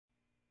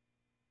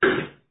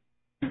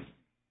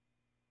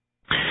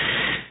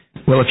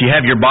Well, if you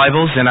have your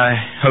Bibles, and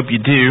I hope you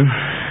do,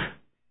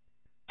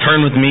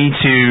 turn with me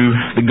to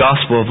the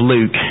Gospel of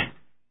Luke,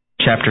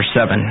 chapter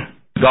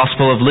 7.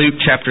 Gospel of Luke,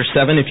 chapter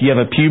 7. If you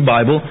have a pew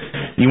Bible,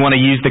 you want to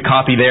use the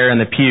copy there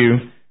in the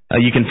pew,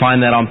 you can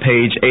find that on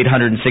page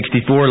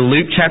 864.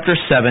 Luke, chapter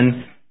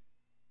 7.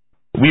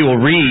 We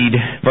will read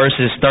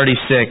verses 36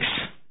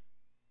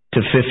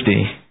 to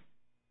 50.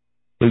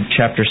 Luke,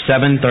 chapter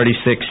 7,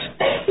 36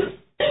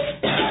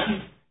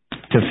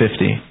 to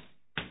 50.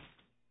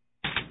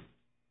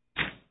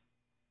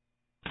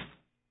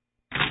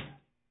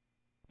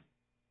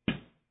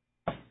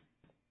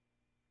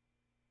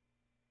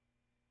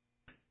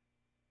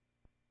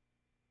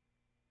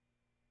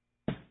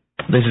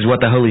 This is what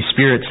the Holy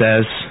Spirit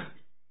says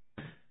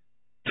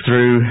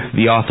through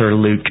the author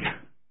Luke,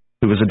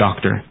 who was a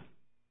doctor.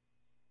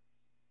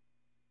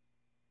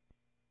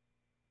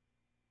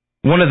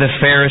 One of the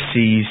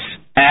Pharisees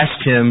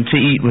asked him to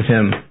eat with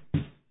him.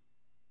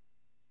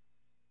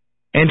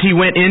 And he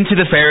went into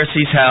the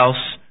Pharisee's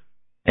house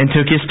and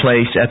took his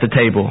place at the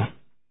table.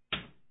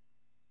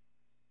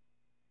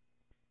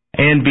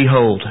 And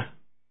behold,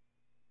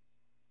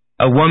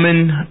 a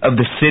woman of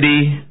the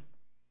city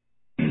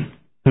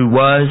who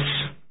was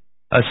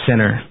a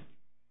sinner.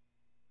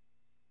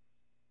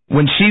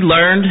 When she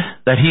learned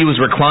that he was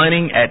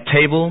reclining at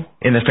table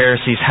in the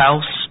Pharisee's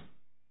house,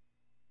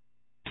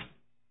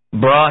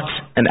 brought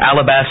an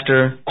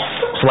alabaster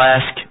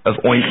flask of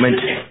ointment,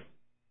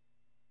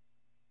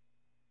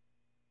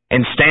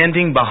 and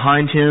standing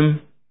behind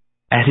him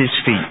at his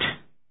feet,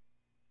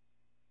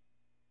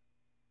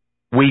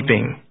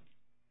 weeping,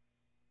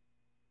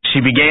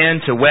 she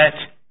began to wet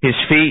his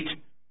feet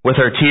with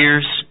her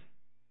tears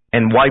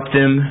and wiped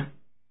them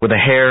with a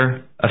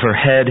hair of her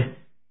head,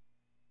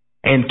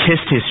 and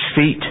kissed his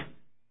feet,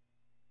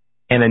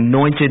 and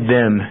anointed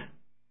them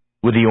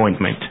with the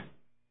ointment.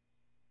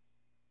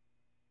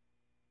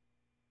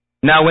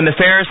 Now when the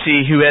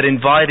Pharisee who had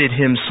invited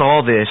him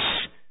saw this,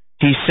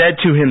 he said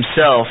to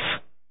himself,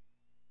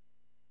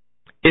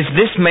 "If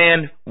this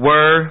man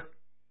were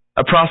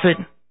a prophet,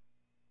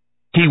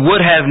 he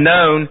would have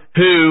known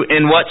who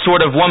and what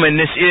sort of woman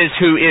this is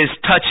who is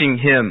touching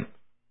him,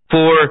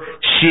 for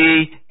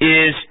she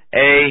is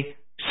a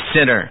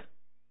sinner."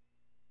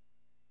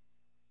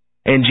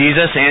 And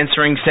Jesus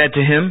answering said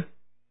to him,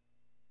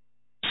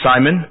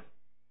 "Simon,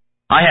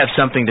 I have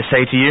something to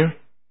say to you."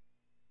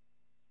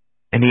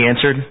 And he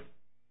answered,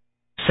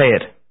 "Say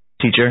it,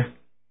 teacher."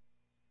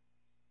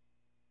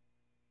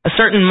 A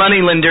certain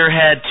moneylender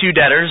had two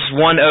debtors.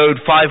 One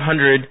owed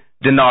 500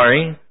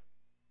 denarii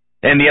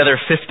and the other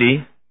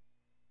 50.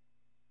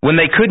 When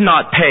they could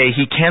not pay,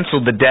 he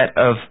canceled the debt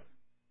of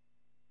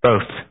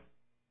both.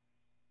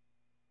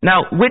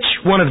 Now, which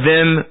one of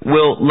them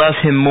will love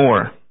him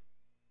more?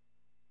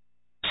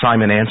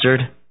 Simon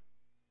answered,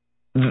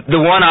 "The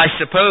one, I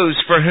suppose,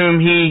 for whom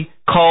he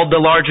called the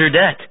larger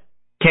debt,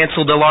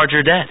 canceled the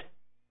larger debt."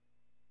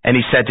 And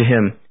he said to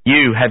him,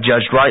 "You have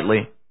judged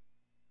rightly."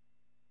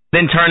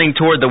 Then turning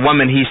toward the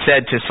woman, he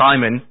said to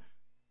Simon,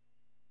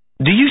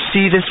 "Do you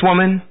see this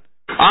woman?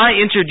 I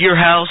entered your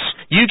house.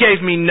 You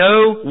gave me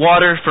no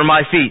water for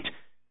my feet,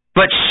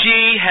 but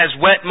she has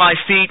wet my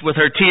feet with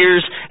her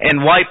tears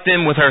and wiped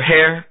them with her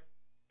hair.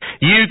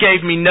 You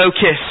gave me no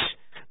kiss,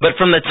 but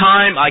from the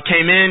time I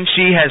came in,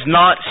 she has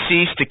not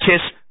ceased to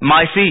kiss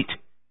my feet.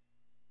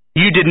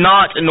 You did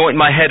not anoint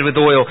my head with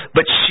oil,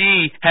 but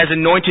she has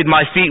anointed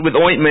my feet with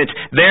ointment.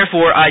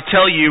 Therefore, I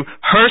tell you,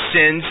 her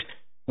sins,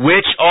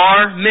 which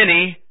are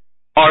many,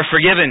 are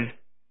forgiven.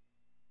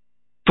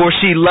 For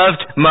she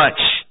loved much,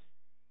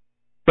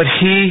 but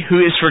he who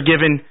is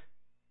forgiven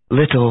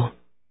little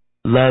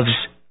loves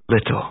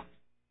little."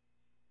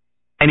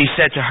 And he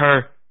said to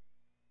her,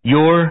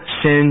 "Your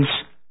sins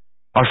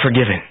are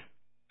forgiven."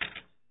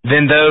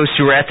 Then those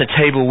who were at the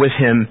table with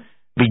him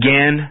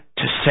began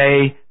to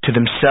say to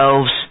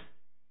themselves,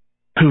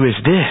 "Who is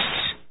this,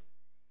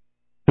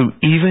 who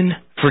even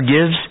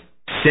forgives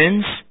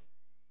sins?"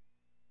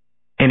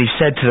 And he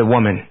said to the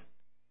woman,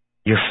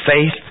 "Your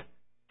faith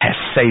has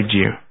saved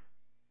you.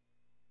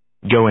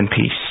 Go in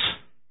peace."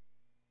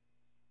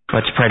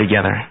 Let's pray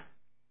together.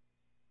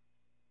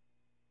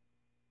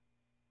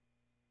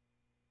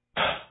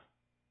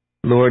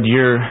 Lord,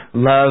 your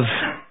love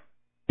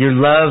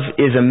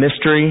is a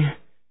mystery.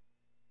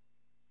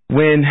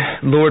 When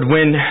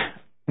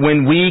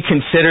we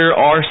consider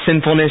our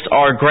sinfulness,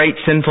 our great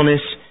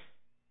sinfulness,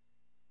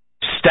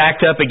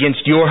 stacked up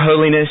against your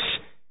holiness,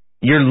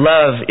 your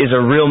love is a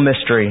real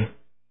mystery.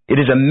 It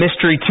is a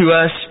mystery to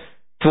us,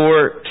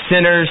 for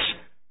sinners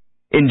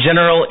in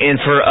general, and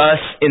for us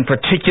in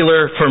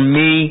particular, for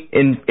me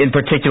in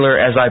particular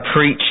as I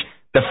preach,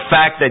 the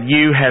fact that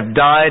you have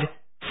died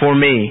for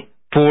me,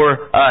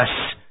 for us.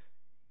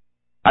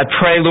 I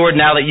pray, Lord,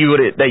 now that you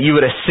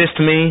would assist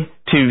me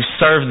to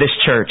serve this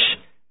church.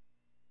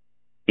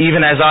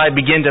 Even as I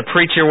begin to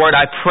preach your word,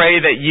 I pray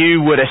that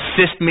you would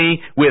assist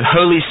me with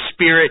Holy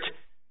Spirit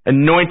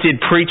anointed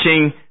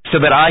preaching so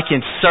that I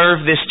can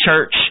serve this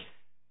church.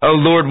 Oh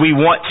Lord, we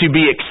want to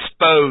be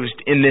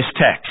exposed in this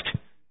text.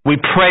 We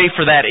pray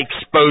for that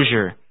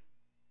exposure.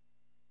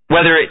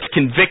 whether it's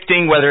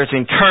convicting, whether it's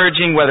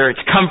encouraging, whether it's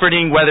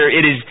comforting, whether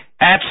it is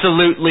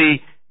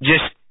absolutely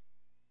just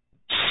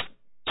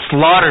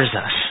slaughters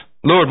us.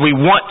 Lord, we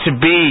want to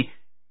be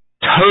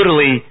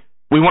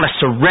we want to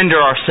surrender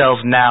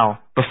ourselves now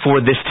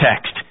before this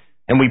text.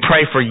 And we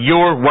pray for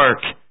your work.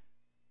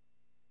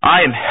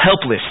 I am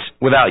helpless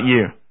without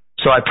you.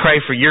 So I pray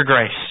for your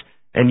grace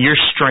and your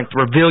strength.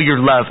 Reveal your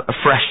love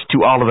afresh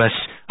to all of us,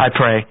 I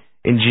pray,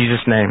 in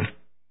Jesus' name.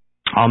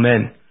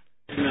 Amen.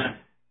 Amen.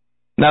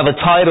 Now the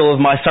title of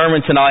my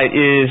sermon tonight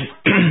is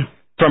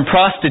From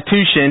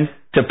Prostitution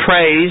to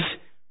Praise,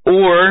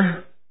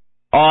 or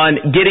on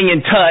getting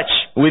in touch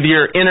with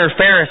your inner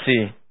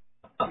Pharisee.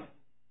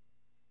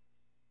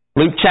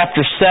 Luke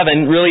chapter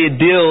 7 really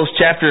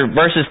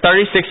verses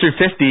 36 through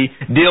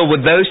 50 deal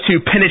with those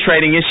two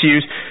penetrating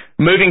issues,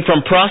 moving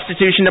from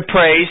prostitution to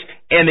praise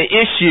and the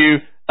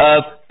issue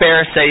of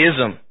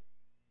Pharisaism.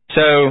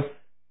 So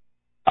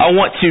I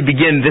want to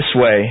begin this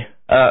way.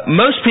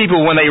 Most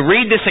people, when they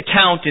read this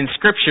account in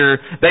Scripture,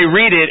 they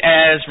read it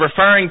as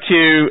referring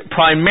to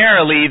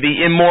primarily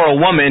the immoral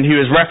woman who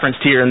is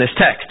referenced here in this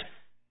text.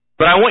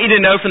 But I want you to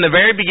know from the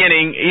very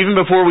beginning, even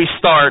before we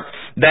start,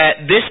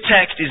 that this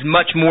text is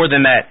much more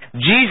than that.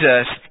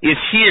 Jesus is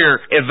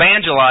here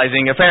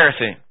evangelizing a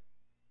Pharisee.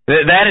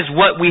 That is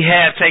what we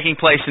have taking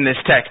place in this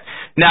text.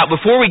 Now,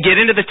 before we get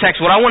into the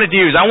text, what I want to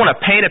do is I want to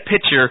paint a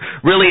picture,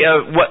 really,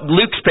 of what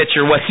Luke's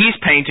picture, what he's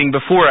painting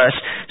before us,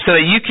 so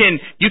that you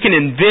can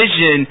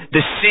envision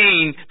the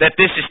scene that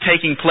this is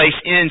taking place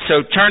in.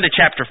 So turn to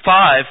chapter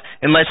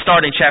 5, and let's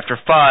start in chapter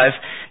 5.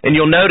 And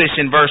you'll notice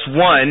in verse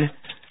 1,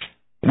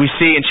 we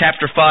see in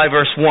chapter 5,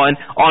 verse 1,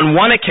 on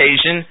one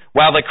occasion,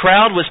 while the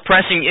crowd was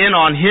pressing in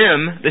on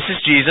him, this is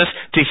Jesus,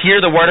 to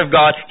hear the word of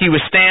God, he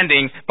was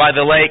standing by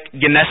the lake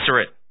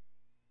Gennesaret.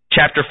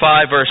 Chapter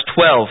 5, verse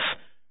 12.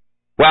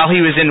 While he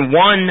was in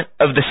one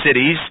of the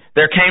cities,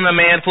 there came a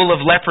man full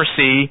of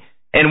leprosy,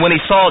 and when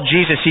he saw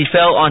Jesus, he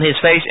fell on his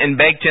face and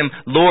begged him,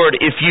 Lord,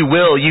 if you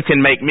will, you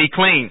can make me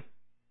clean.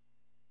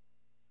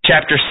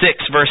 Chapter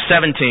 6, verse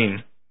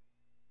 17.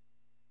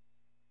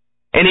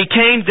 And he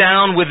came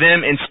down with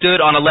them and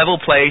stood on a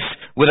level place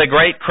with a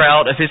great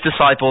crowd of his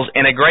disciples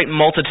and a great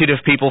multitude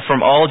of people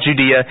from all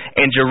Judea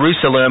and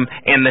Jerusalem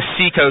and the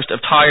seacoast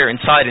of Tyre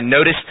and Sidon.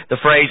 Notice the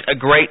phrase, a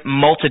great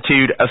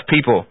multitude of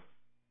people.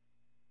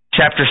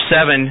 Chapter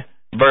 7,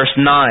 verse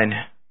 9.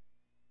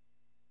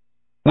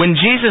 When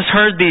Jesus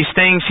heard these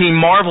things, he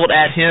marveled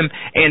at him,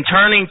 and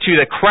turning to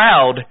the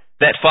crowd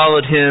that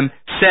followed him,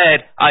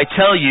 said, I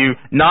tell you,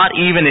 not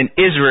even in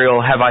Israel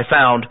have I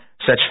found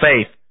such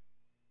faith.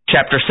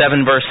 Chapter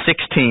 7, verse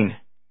 16.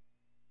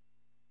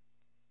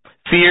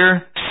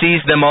 Fear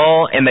seized them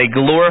all, and they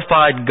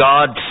glorified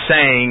God,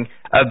 saying,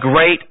 a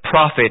great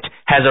prophet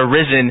has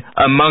arisen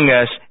among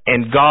us,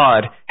 and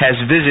God has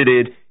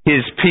visited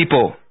his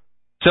people.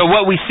 So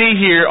what we see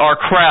here are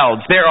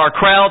crowds. There are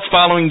crowds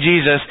following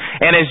Jesus,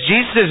 and as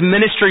Jesus'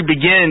 ministry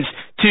begins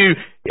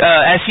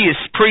as he is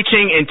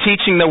preaching and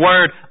teaching the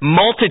word,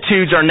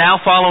 multitudes are now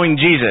following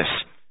Jesus.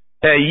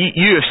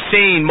 You have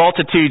seen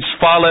multitudes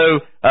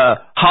follow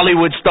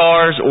Hollywood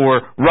stars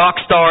or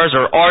rock stars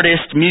or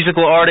artists,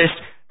 musical artists.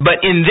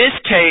 But in this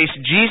case,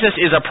 Jesus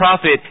is a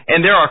prophet,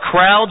 and there are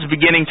crowds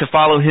beginning to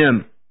follow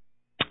him.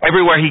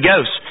 Everywhere he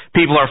goes,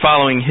 people are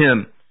following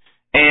him.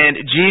 And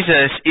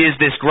Jesus is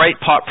this great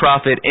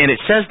prophet, and it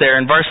says there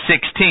in verse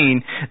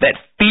 16 that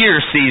fear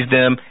seized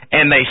them,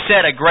 and they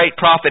said a great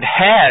prophet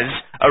has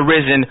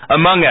arisen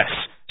among us.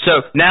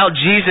 So now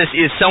Jesus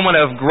is someone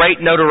of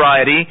great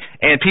notoriety,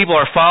 and people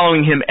are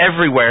following him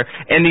everywhere,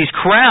 and these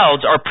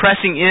crowds are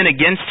pressing in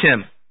against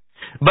him.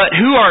 But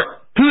who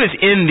is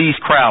in these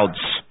crowds?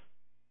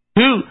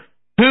 Who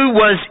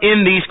was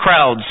in these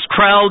crowds?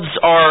 Crowds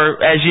are,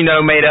 as you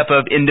know, made up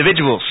of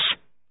individuals.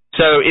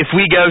 So if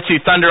we go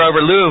to Thunder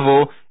over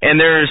Louisville, and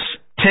there's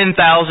 10,000,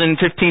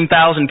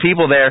 15,000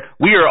 people there,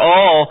 we are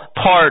all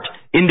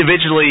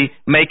individually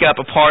make up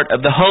a part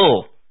of the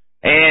whole.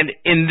 And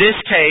in this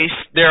case,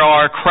 there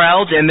are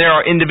crowds and there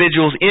are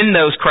individuals in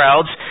those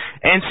crowds.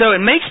 And so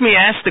it makes me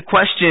ask the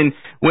question,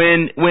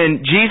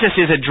 when Jesus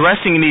is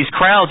addressing these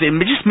crowds, it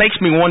just makes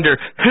me wonder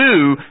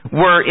who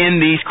were in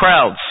these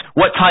crowds.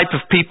 What type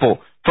of people?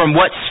 From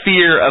what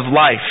sphere of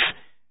life?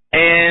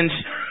 And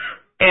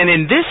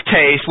in this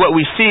case, what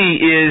we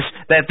see is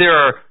that there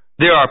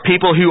are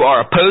people who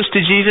are opposed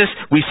to Jesus.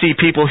 We see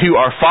people who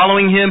are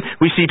following him.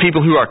 We see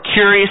people who are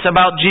curious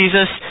about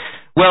Jesus.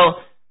 Well,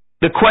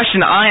 the question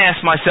I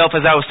asked myself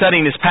as I was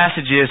studying this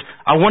passage is,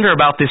 I wonder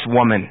about this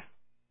woman.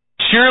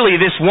 Surely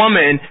this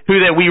woman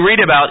that we read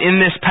about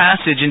in this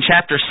passage in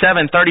chapter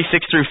 7,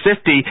 36 through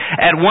 50,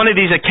 at one of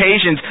these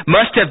occasions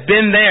must have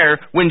been there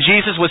when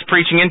Jesus was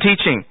preaching and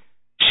teaching.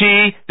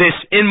 She, this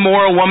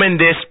immoral woman,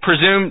 this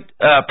presumed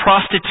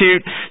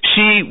prostitute,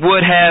 she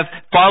would have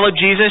followed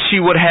Jesus. She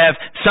would have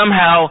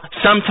somehow,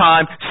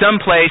 sometime,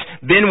 someplace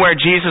been where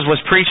Jesus was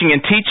preaching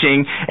and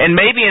teaching, and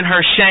maybe in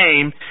her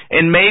shame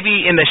and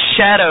maybe in the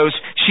shadows,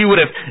 she would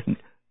have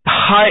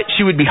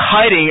she would be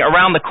hiding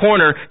around the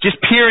corner, just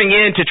peering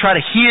in to try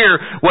to hear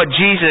what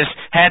Jesus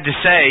had to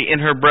say in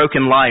her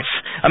broken life.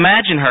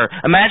 Imagine her.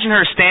 Imagine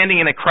her standing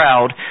in a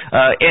crowd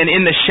and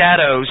in the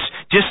shadows,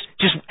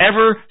 just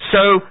ever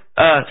so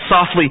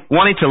softly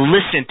wanting to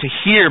listen, to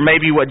hear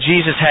maybe what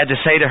Jesus had to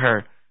say to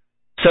her.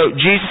 So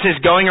Jesus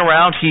is going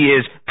around, He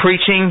is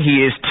preaching,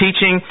 He is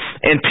teaching,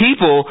 and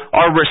people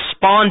are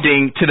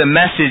responding to the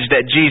message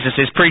that Jesus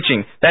is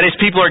preaching. That is,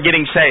 people are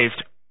getting saved.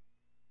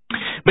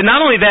 But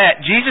not only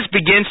that, Jesus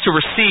begins to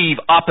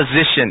receive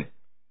opposition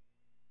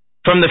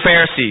from the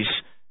Pharisees.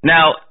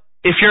 Now,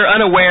 if you're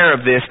unaware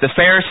of this, the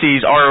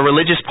Pharisees are a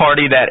religious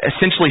party that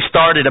essentially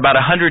started about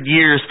 100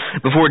 years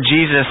before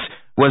Jesus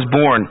was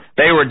born.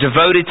 They were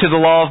devoted to the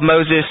law of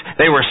Moses.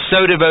 They were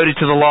so devoted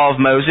to the law of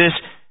Moses.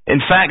 In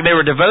fact, they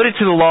were devoted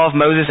to the law of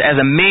Moses as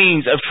a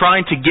means of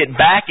trying to get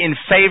back in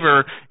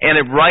favor and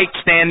a right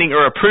standing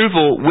or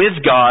approval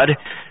with God,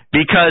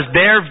 because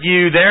their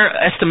view, their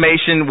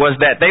estimation was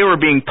that they were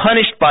being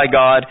punished by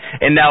God,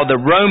 and now the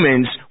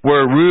Romans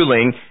were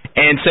ruling,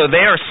 and so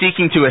they are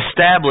seeking to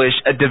establish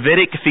a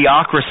Davidic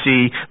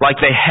theocracy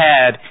like they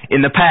had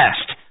in the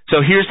past.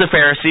 So here's the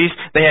Pharisees.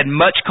 They had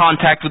much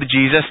contact with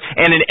Jesus,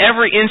 and in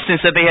every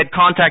instance that they had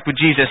contact with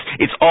Jesus,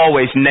 it's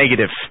always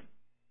negative.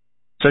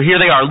 So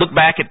here they are. Look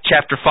back at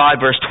chapter 5,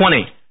 verse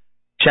 20.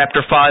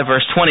 Chapter 5,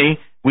 verse 20,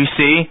 we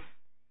see,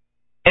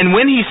 "And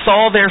when he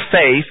saw their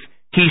faith,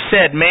 he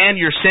said, 'Man,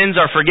 your sins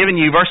are forgiven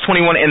you.'" Verse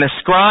 21, "And the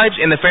scribes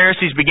and the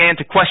Pharisees began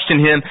to question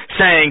him,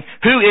 saying,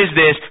 'Who is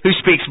this who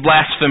speaks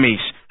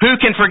blasphemies? Who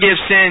can forgive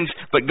sins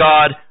but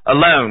God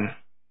alone?'"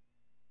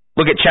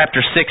 Look at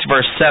chapter 6,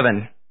 verse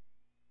 7.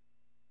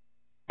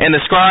 "And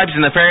the scribes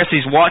and the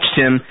Pharisees watched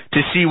him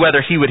to see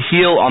whether he would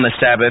heal on the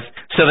Sabbath,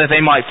 so that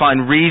they might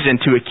find reason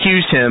to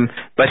accuse him.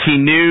 But he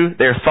knew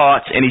their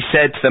thoughts, and he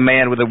said to the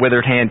man with the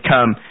withered hand,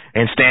 'Come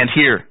and stand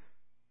here.'"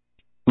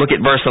 Look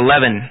at verse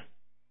 11.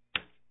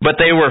 "But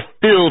they were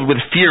filled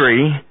with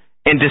fury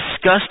and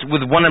discussed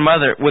with one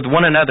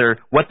another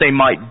what they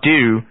might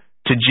do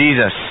to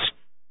Jesus."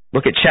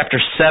 Look at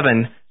chapter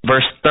 7,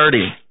 verse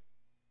 30,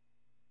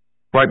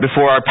 right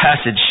before our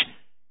passage.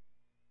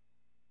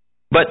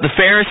 "But the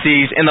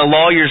Pharisees and the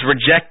lawyers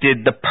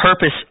rejected the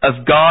purpose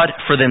of God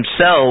for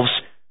themselves,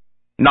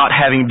 not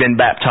having been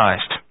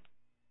baptized."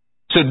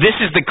 So this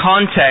is the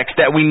context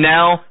that we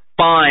now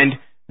find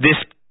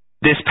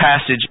this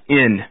passage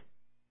in.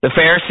 The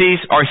Pharisees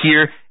are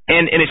here.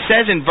 And it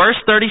says in verse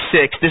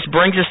 36, this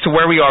brings us to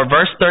where we are,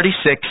 verse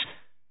 36,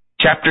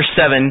 chapter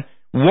 7,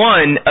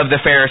 "One of the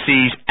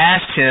Pharisees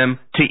asked him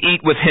to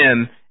eat with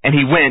him, and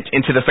he went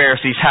into the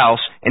Pharisee's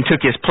house and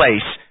took his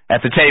place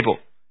at the table."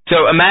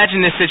 So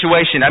imagine this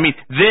situation. I mean,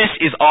 this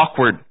is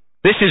awkward.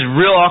 This is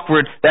real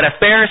awkward that a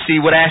Pharisee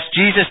would ask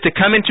Jesus to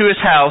come into his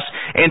house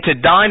and to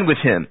dine with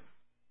him.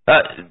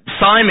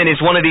 Simon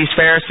is one of these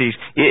Pharisees.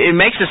 It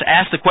makes us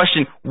ask the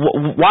question,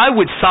 why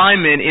would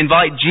Simon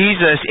invite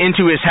Jesus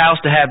into his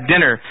house to have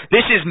dinner?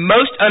 This is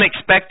most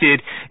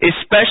unexpected,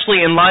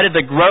 especially in light of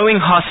the growing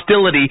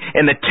hostility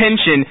and the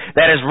tension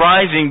that is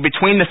rising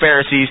between the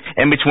Pharisees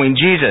and between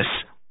Jesus.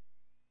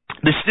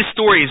 This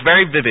story is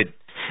very vivid,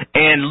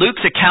 and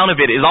Luke's account of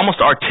it is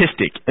almost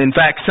artistic. In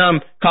fact,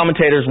 some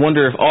commentators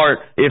wonder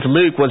if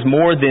Luke was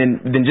more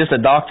than just a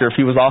doctor, if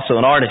he was also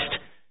an artist.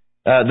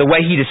 The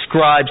way he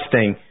describes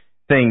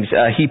things.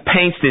 He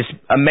paints this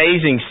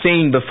amazing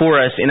scene before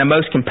us in a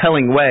most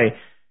compelling way.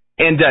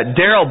 And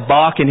Darrell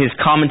Bach, in his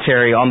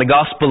commentary on the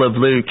Gospel of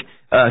Luke,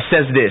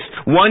 says this: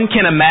 "One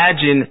can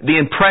imagine the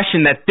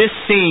impression that this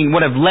scene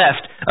would have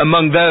left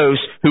among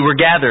those who were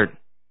gathered."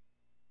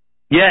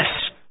 Yes,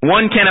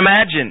 one can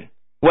imagine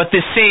what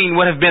this scene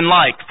would have been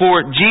like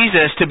for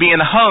Jesus to be in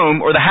the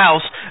home or the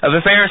house of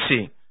a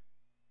Pharisee.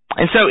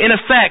 And so, in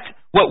effect,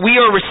 what we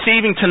are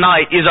receiving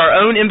tonight is our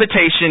own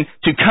invitation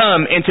to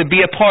come and to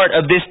be a part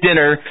of this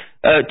dinner,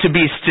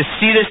 to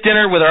see this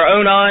dinner with our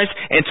own eyes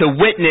and to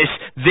witness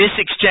this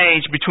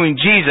exchange between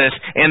Jesus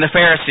and the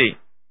Pharisee.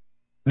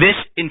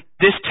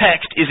 This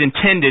text is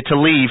intended to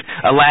leave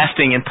a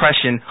lasting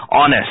impression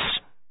on us.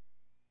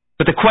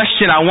 But the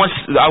question I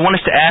want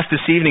us to ask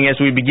this evening as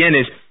we begin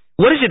is,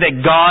 what is it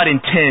that God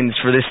intends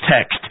for this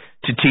text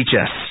to teach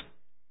us?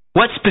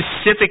 What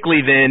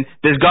specifically, then,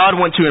 does God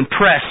want to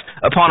impress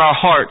upon our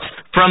hearts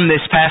from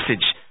this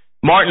passage?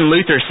 Martin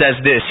Luther says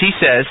this. He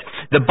says,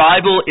 "The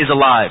Bible is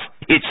alive.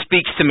 It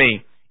speaks to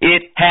me.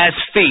 It has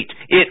feet.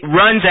 It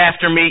runs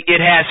after me.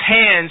 It has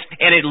hands,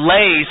 and it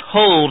lays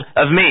hold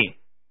of me."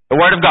 The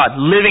Word of God,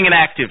 living and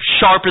active,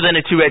 sharper than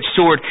a two-edged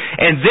sword.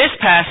 And this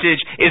passage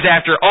is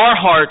after our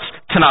hearts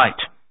tonight.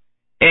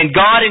 And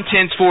God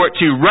intends for it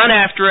to run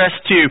after us,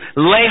 to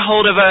lay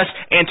hold of us,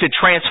 and to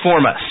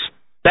transform us.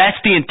 That's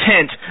the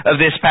intent of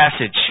this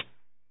passage.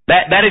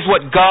 That is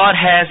what God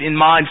has in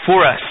mind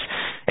for us.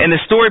 And the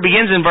story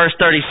begins in verse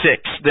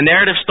 36. The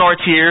narrative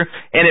starts here,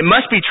 and it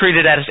must be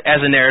treated as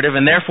a narrative,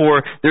 and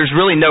therefore there's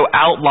really no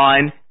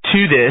outline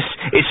to this.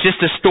 It's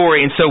just a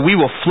story, and so we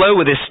will flow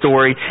with this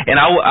story, and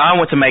I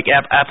want to make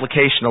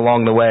application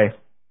along the way.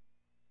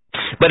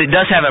 But it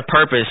does have a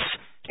purpose,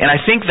 And I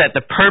think that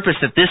the purpose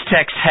that this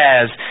text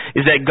has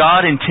is that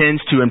God intends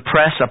to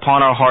impress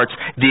upon our hearts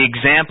the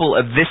example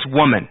of this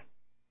woman.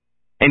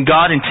 And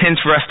God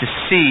intends for us to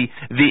see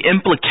the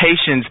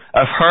implications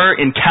of her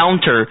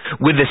encounter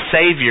with the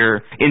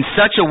Savior in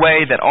such a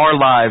way that our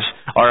lives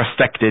are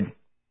affected.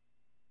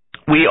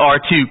 We are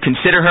to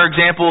consider her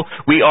example.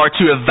 We are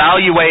to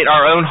evaluate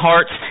our own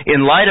hearts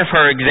in light of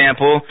her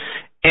example.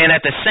 And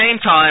at the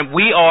same time,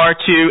 we are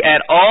to,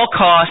 at all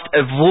cost,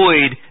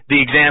 avoid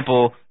the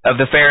example of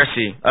the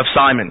Pharisee, of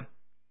Simon.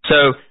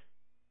 So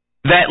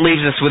that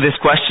leaves us with this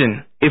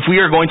question. If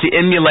we are going to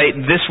emulate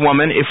this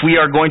woman, if we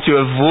are going to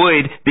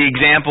avoid the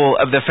example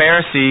of the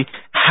Pharisee,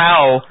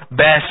 how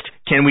best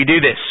can we do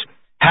this?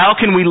 How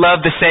can we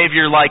love the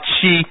Savior like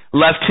she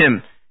loved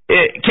him?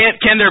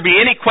 Can there be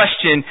any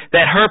question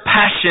that her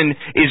passion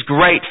is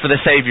great for the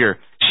Savior?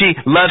 She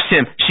loves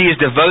him. She is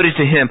devoted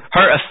to him.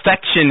 Her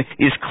affection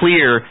is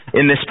clear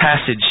in this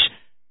passage.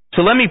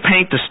 So let me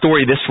paint the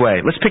story this way.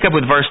 Let's pick up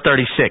with verse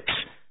 36.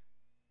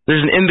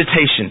 There's an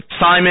invitation.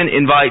 Simon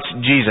invites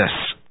Jesus.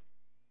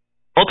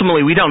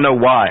 Ultimately, we don't know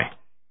why.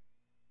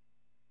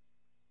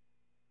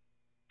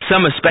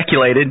 Some have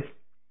speculated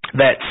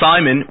that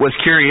Simon was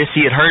curious.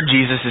 He had heard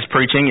Jesus'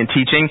 preaching and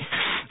teaching.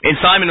 And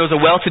Simon was a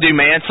well-to-do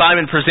man.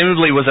 Simon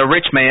presumably was a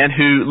rich man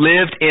who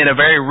lived in a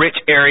very rich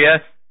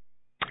area.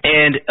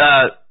 And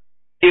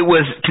it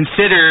was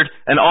considered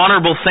an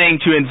honorable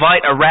thing to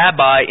invite a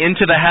rabbi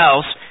into the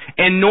house.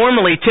 And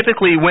normally,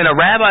 typically, when a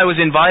rabbi was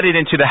invited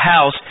into the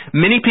house,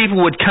 many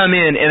people would come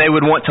in and they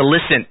would want to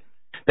listen.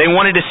 They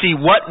wanted to see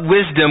what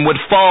wisdom would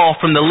fall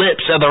from the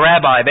lips of the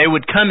rabbi. They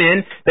would come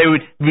in, they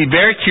would be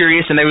very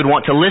curious, and they would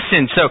want to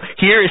listen. So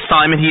here is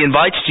Simon. He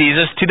invites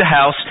Jesus to the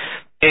house,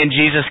 and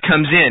Jesus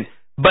comes in.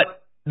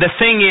 But the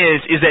thing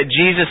is that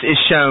Jesus is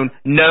shown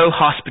no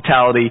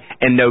hospitality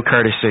and no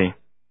courtesy.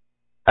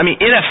 I mean,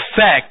 in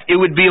effect, it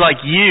would be like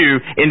you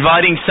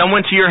inviting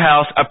someone to your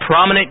house, a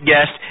prominent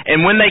guest,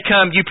 and when they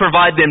come, you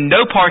provide them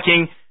no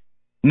parking,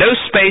 no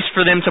space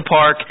for them to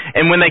park,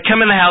 and when they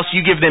come in the house,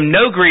 you give them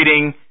no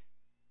greeting.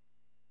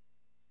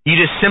 You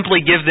just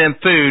simply give them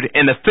food,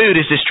 and the food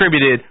is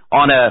distributed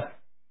on a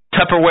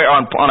Tupperware,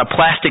 on a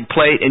plastic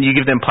plate, and you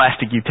give them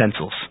plastic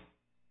utensils.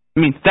 I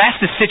mean, that's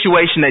the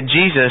situation that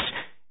Jesus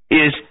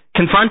is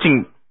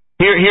confronting.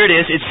 Here it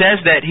is. It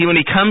says that when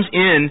he comes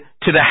in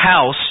to the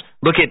house,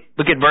 look at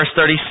verse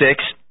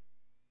 36.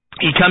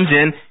 He comes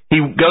in,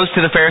 he goes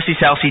to the Pharisee's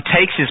house, he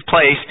takes his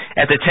place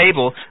at the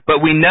table,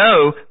 but we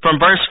know from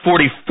verse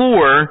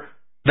 44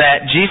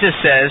 that Jesus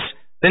says,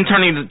 then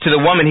turning to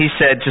the woman, he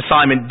said to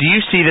Simon, "Do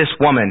you see this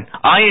woman?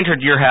 I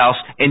entered your house,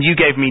 and you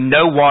gave me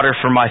no water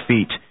for my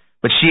feet,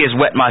 but she has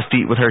wet my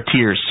feet with her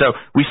tears." So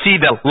we see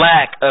the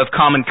lack of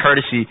common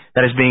courtesy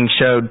that is being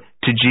showed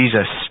to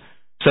Jesus.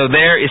 So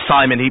there is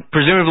Simon.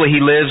 Presumably he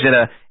lives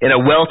in a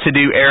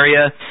well-to-do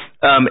area.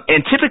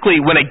 And typically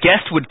when a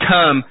guest would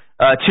come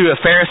to a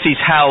Pharisee's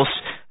house,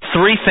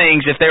 three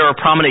things, if they were a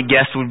prominent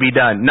guest, would be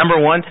done. Number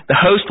one, the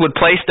host would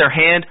place their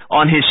hand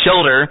on his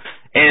shoulder,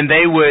 and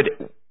they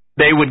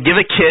would give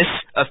a kiss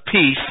of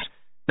peace.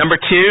 Number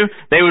two,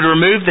 they would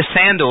remove the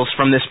sandals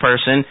from this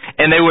person,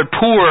 and they would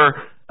pour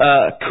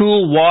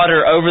cool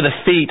water over the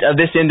feet of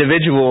this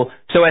individual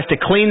so as to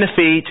clean the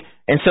feet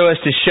and so as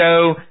to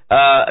show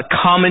a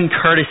common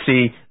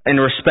courtesy and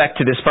respect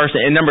to this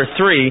person. And number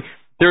three,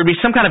 there would be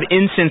some kind of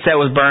incense that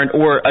was burned,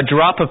 or a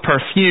drop of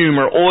perfume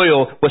or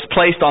oil was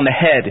placed on the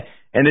head,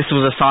 and this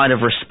was a sign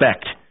of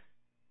respect.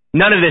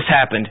 None of this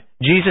happened.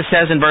 Jesus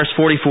says in verse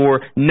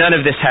 44, none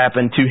of this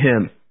happened to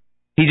him.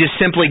 He just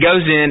simply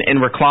goes in and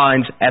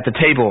reclines at the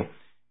table.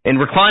 And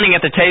reclining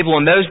at the table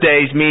in those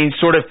days means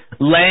sort of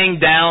laying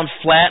down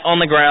flat on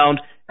the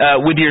ground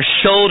with your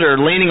shoulder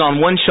leaning on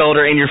one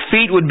shoulder, and your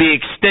feet would be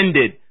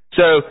extended.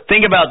 So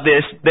think about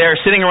this. They're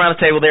sitting around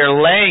the table. They're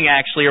laying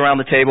actually around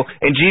the table,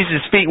 and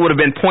Jesus' feet would have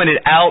been pointed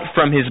out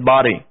from his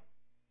body.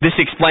 This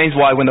explains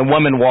why when the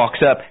woman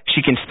walks up,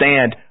 she can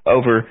stand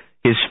over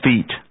his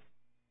feet.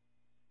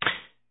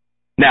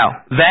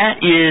 Now,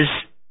 that is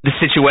the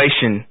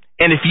situation.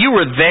 And if you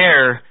were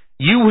there,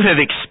 you would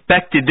have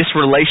expected this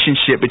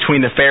relationship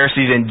between the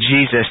Pharisees and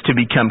Jesus to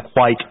become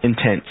quite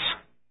intense.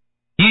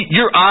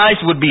 Your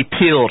eyes would be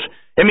peeled.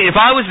 I mean, if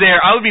I was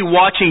there, I would be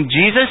watching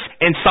Jesus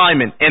and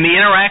Simon and the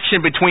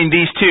interaction between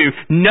these two,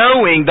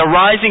 knowing the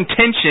rising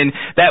tension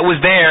that was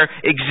there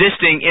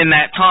existing in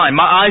that time.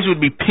 My eyes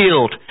would be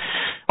peeled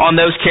on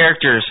those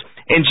characters.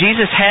 And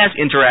Jesus has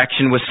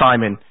interaction with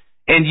Simon,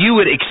 and you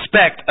would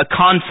expect a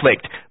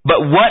conflict.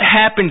 But what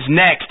happens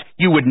next,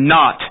 you would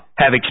not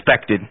have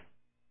expected.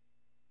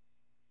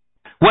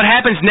 What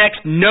happens next,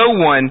 no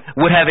one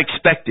would have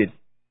expected.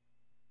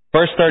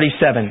 Verse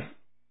 37.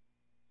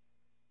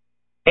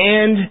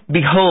 And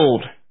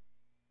behold,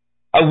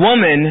 a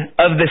woman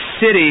of the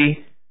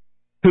city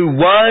who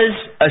was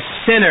a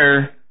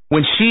sinner,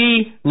 when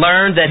she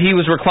learned that he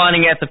was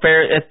reclining at the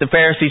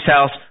Pharisee's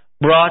house,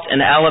 brought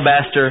an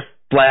alabaster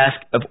flask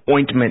of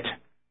ointment.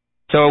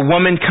 So a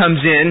woman comes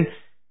in.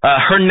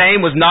 Her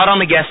name was not on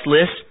the guest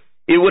list.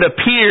 It would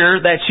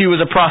appear that she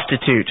was a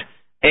prostitute.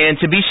 And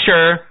to be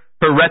sure,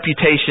 her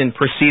reputation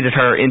preceded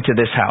her into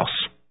this house.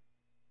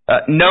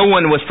 No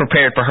one was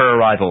prepared for her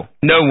arrival.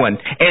 No one.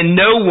 And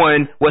no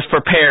one was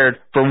prepared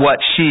for what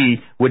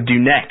she would do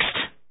next.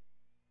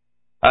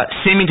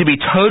 Seeming to be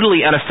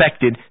totally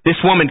unaffected, this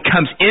woman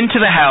comes into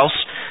the house,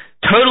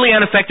 totally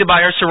unaffected by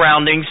her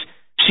surroundings.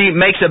 She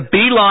makes a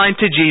beeline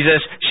to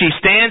Jesus. She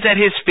stands at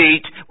his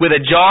feet with a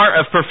jar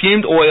of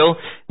perfumed oil.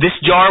 This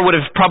jar would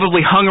have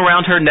probably hung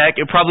around her neck.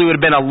 It probably would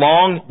have been a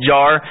long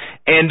jar,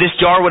 and this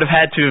jar would have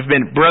had to have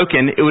been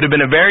broken. It would have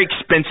been a very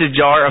expensive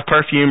jar of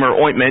perfume or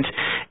ointment.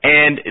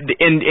 And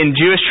in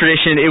Jewish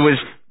tradition, it was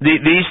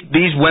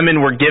these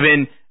women were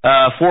given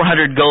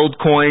 400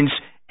 gold coins,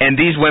 and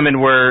these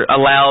women were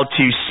allowed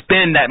to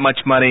spend that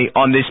much money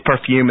on this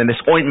perfume and this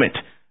ointment.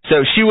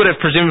 So she would have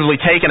presumably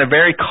taken a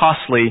very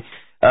costly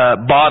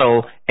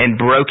bottle and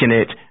broken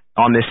it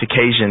on this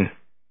occasion.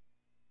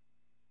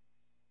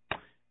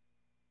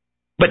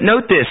 But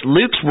note this,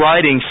 Luke's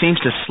writing seems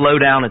to slow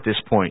down at this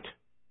point.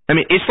 I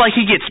mean, it's like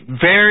he gets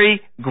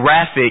very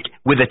graphic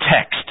with the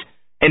text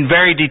and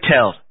very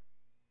detailed.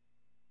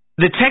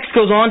 The text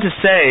goes on to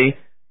say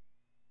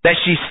that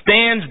she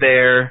stands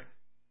there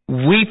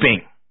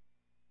weeping.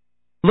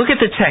 Look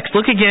at the text.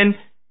 Look again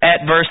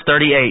at verse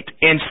 38.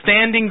 And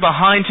standing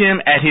behind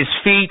him at his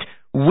feet,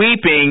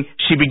 weeping,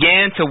 she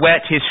began to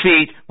wet his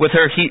feet with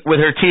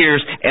her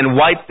tears and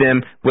wipe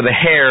them with a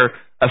hair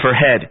of her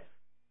head.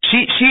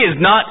 She is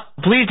not,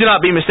 please do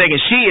not be mistaken,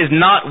 she is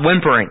not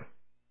whimpering.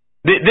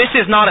 This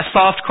is not a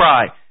soft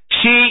cry.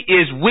 She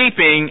is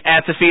weeping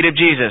at the feet of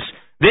Jesus.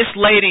 This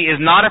lady is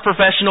not a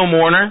professional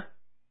mourner,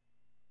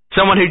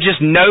 someone who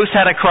just knows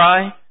how to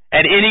cry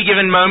at any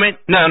given moment.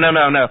 No.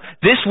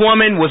 This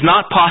woman was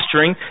not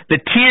posturing. The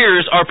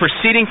tears are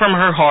proceeding from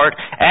her heart.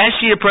 As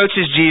she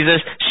approaches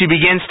Jesus, she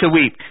begins to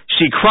weep.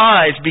 She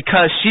cries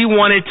because she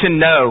wanted to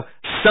know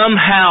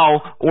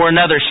somehow or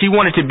another. She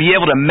wanted to be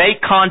able to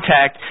make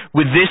contact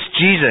with this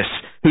Jesus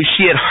who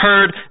she had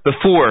heard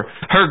before.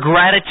 Her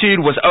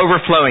gratitude was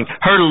overflowing.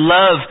 Her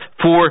love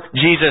for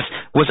Jesus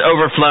was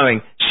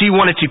overflowing. She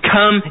wanted to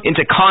come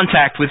into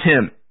contact with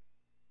him.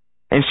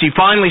 And she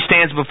finally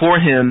stands before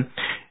him.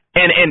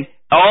 And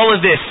all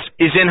of this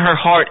is in her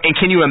heart. And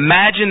can you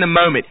imagine the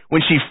moment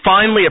when she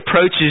finally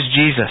approaches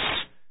Jesus,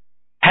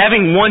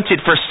 having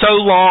wanted for so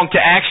long to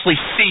actually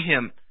see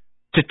him,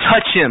 to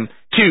touch him,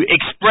 to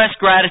express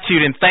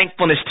gratitude and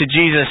thankfulness to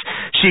Jesus?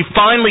 She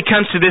finally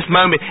comes to this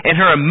moment and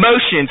her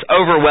emotions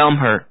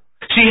overwhelm her.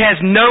 She has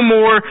no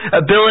more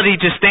ability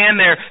to stand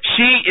there.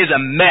 She is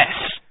a mess.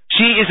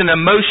 She is an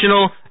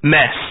emotional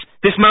mess.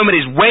 This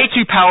moment is way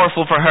too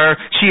powerful for her.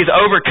 She is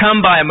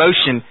overcome by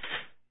emotion.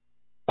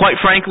 Quite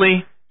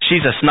frankly,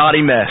 she's a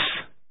snotty mess.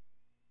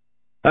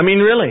 I mean,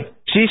 really.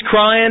 She's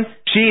crying.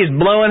 She is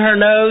blowing her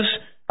nose.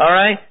 All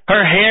right?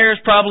 Her hair is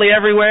probably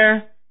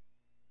everywhere.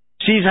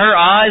 Her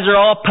eyes are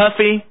all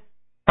puffy.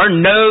 Her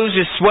nose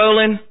is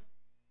swollen.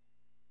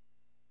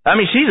 I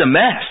mean, she's a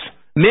mess.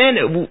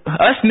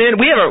 Us men,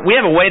 we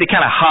have a way to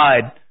kind of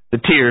hide the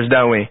tears,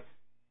 don't we?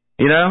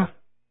 You know?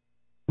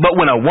 But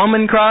when a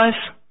woman cries,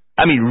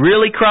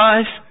 really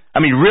cries,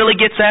 really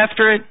gets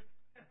after it,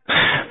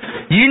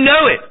 you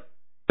know it.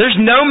 There's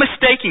no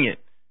mistaking it.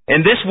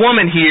 And this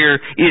woman here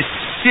is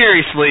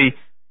seriously,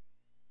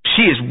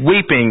 she is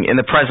weeping in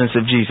the presence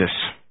of Jesus.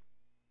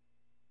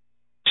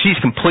 She's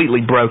completely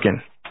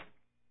broken.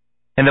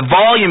 And the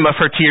volume of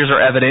her tears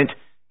are evident.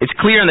 It's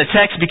clear in the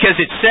text because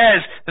it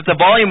says that the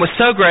volume was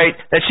so great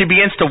that she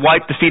begins to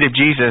wipe the feet of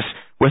Jesus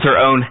with her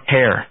own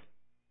hair.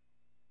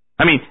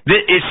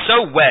 It's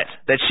so wet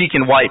that she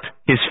can wipe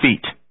his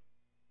feet.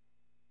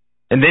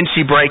 And then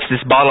she breaks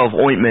this bottle of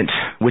ointment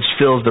which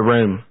fills the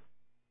room.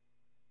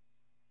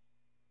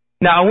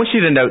 Now, I want you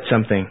to note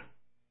something.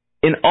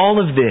 In all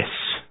of this,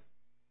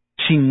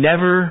 she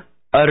never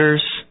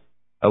utters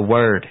a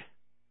word.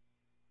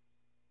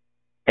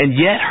 And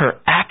yet her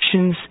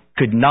actions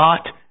could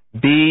not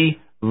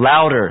be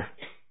louder.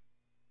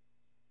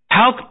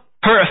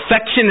 Her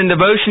affection and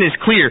devotion is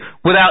clear.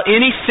 Without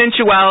any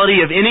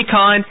sensuality of any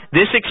kind,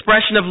 this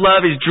expression of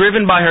love is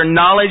driven by her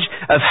knowledge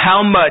of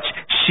how much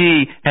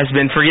she has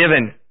been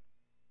forgiven.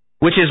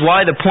 Which is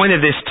why the point of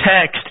this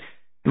text,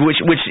 which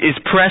is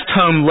pressed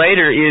home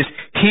later, is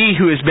he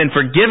who has been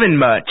forgiven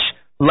much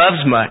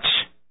loves much.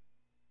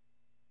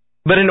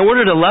 But in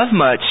order to love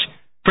much,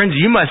 friends,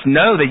 you must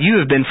know that you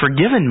have been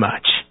forgiven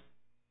much.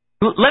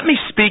 Let me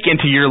speak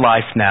into your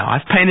life now.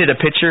 I've painted a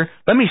picture.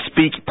 Let me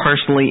speak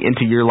personally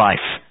into your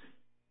life.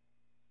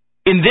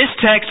 In this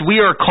text, we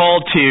are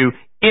called to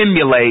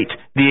emulate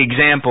the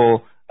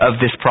example of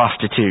this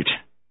prostitute.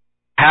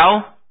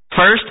 How?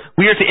 First,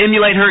 we are to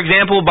emulate her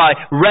example by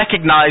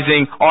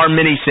recognizing our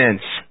many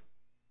sins.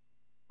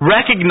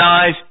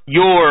 Recognize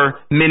your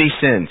many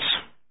sins.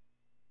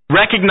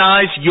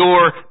 Recognize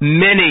your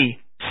many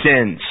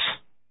sins.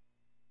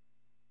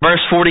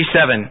 Verse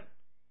 47.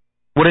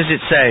 What does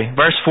it say?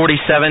 Verse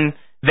 47.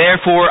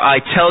 Therefore I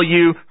tell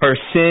you, her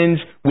sins,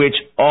 which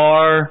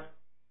are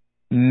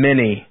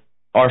many,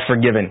 are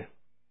forgiven.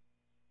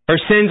 Her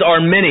sins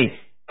are many.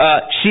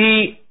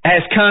 she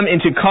has come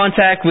into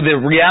contact with the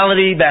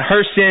reality that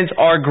her sins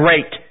are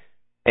great.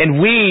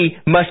 And we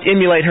must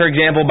emulate her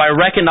example by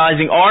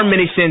recognizing our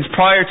many sins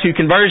prior to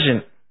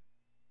conversion.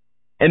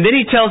 And then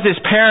he tells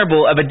this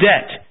parable of a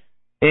debt.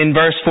 In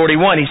verse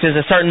 41, he says,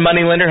 a certain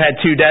moneylender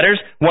had 2 debtors.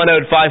 One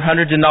owed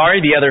 500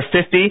 denarii, the other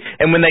 50.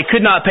 And when they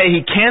could not pay,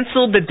 he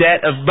canceled the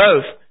debt of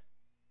both.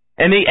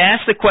 And he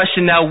asked the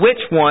question, now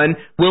which one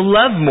will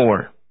love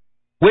more?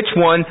 Which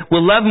one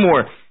will love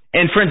more?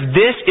 And friends,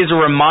 this is a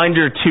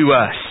reminder to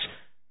us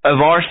of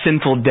our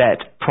sinful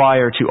debt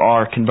prior to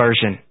our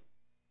conversion.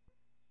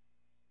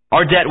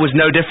 Our debt was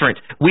no different.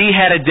 We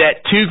had a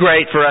debt too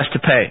great for us to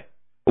pay.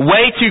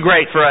 Way too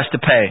great for us to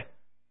pay.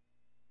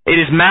 It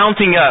is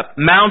mounting up,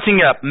 mounting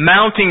up,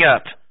 mounting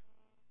up.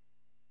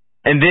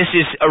 And this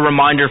is a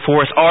reminder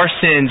for us. Our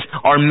sins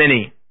are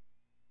many.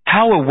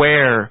 How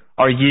aware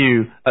are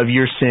you of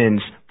your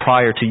sins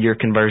prior to your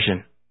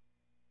conversion?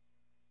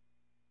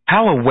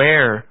 How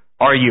aware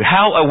are you?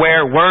 How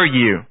aware were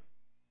you?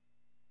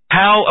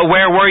 How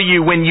aware were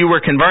you when you were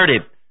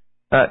converted?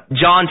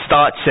 John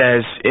Stott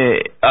says,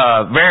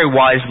 very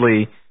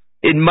wisely,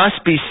 it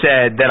must be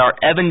said that our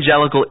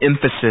evangelical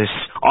emphasis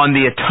on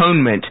the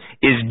atonement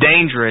is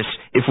dangerous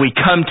if we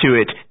come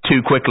to it too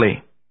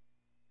quickly.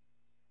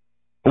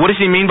 What does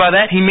he mean by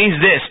that? He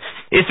means this.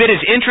 If it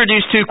is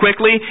introduced too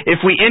quickly, if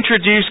we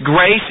introduce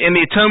grace and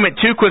the atonement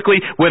too quickly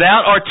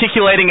without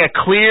articulating a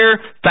clear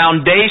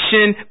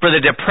foundation for the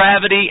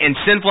depravity and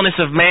sinfulness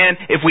of man,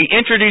 if we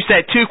introduce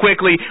that too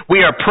quickly,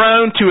 we are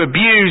prone to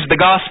abuse the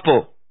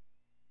gospel.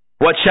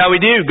 What shall we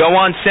do? Go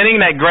on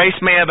sinning that grace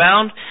may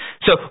abound?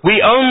 So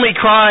we only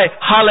cry,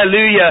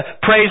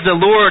 hallelujah, praise the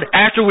Lord,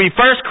 after we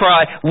first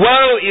cry,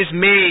 woe is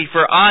me,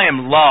 for I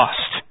am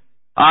lost.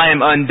 I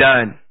am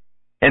undone.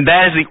 And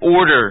that is the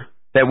order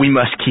that we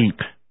must keep.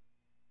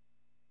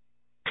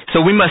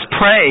 So we must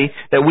pray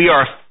that we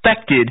are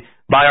affected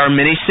by our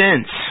many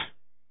sins.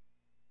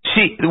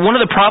 See, one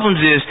of the problems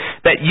is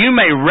that you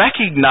may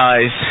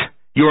recognize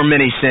your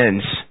many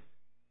sins,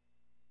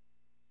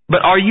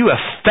 but are you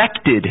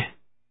affected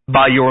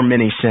by your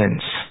many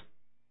sins?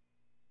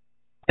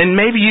 And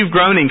maybe you've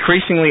grown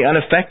increasingly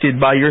unaffected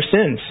by your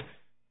sins.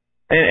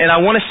 And I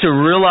want us to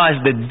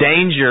realize the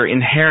danger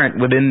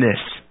inherent within this.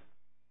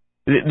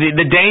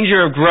 The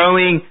danger of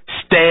growing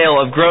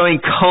stale, of growing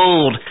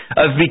cold,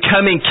 of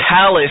becoming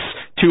callous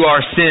to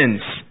our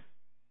sins.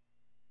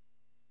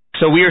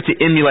 So we are to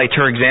emulate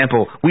her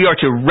example. We are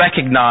to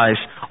recognize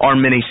our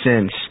many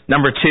sins.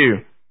 Number 2,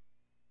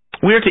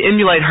 we are to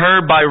emulate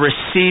her by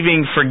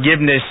receiving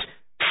forgiveness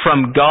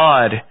from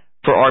God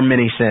for our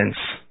many sins.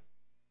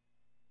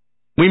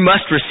 We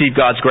must receive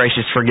God's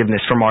gracious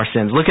forgiveness from our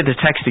sins. Look at the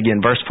text again,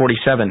 verse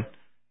 47.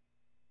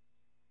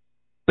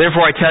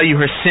 Therefore I tell you,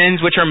 her sins,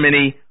 which are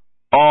many,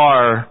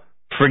 are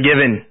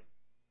forgiven,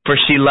 for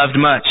she loved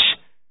much.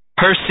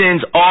 Her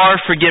sins are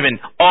forgiven,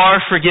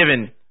 are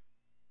forgiven.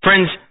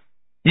 Friends,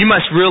 you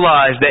must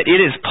realize that it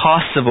is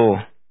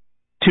possible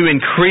to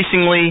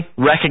increasingly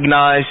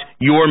recognize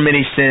your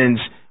many sins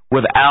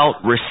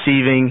without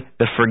receiving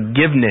the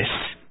forgiveness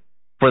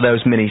for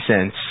those many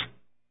sins.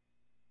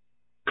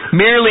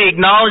 Merely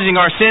acknowledging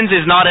our sins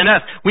is not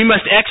enough. We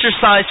must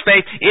exercise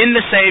faith in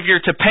the Savior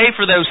to pay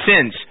for those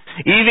sins.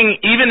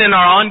 Even in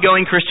our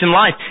ongoing Christian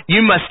life,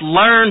 you must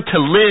learn to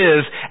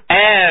live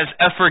as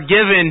a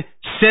forgiven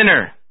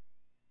sinner.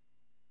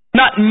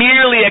 Not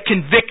merely a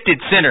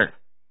convicted sinner.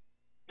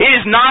 It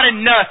is not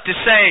enough to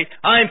say,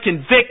 I am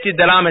convicted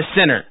that I'm a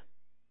sinner.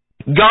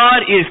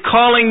 God is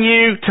calling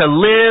you to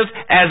live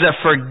as a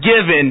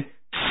forgiven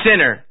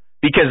sinner,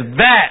 because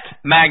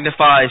that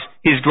magnifies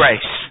His grace.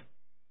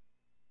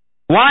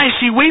 Why is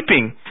she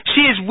weeping?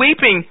 She is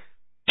weeping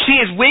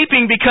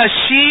because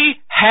she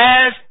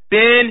has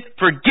been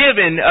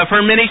forgiven of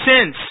her many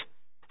sins.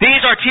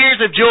 These are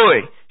tears of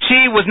joy.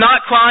 She was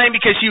not crying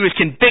because she was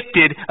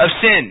convicted of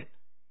sin.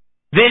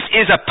 This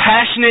is a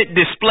passionate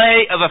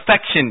display of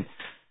affection.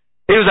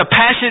 It was a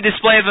passionate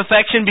display of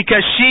affection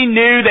because she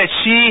knew that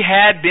she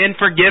had been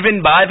forgiven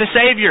by the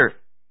Savior.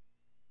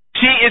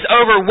 She is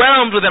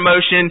overwhelmed with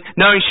emotion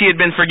knowing she had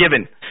been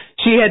forgiven.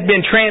 She had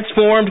been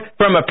transformed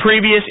from a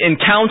previous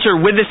encounter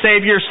with the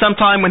Savior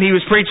sometime when He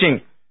was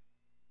preaching.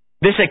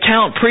 This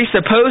account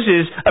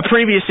presupposes a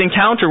previous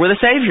encounter with the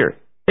Savior.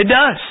 It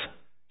does.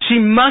 She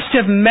must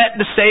have met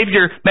the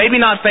Savior, maybe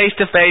not face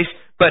to face,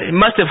 but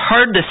must have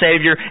heard the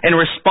Savior and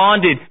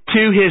responded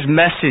to His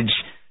message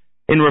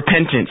in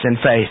repentance and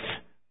faith.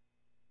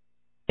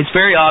 It's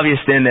very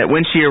obvious then that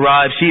when she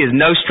arrives, she is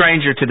no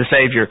stranger to the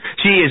Savior.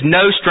 She is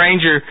no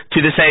stranger to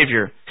the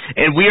Savior.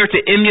 And we are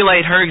to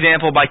emulate her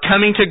example by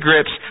coming to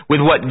grips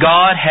with what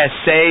God has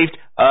saved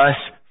us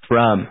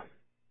from.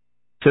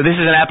 So this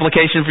is an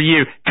application for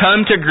you.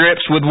 Come to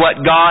grips with what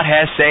God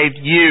has saved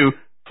you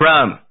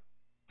from.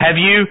 Have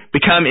you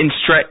become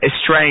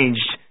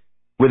estranged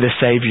with the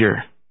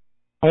Savior?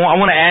 I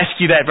want to ask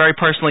you that very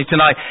personally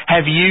tonight.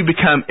 Have you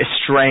become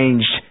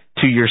estranged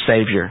to your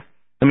Savior?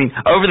 I mean,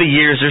 over the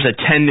years, there's a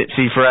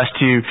tendency for us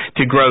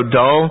to grow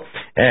dull,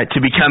 to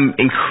become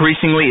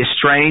increasingly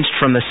estranged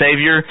from the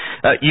Savior.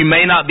 You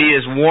may not be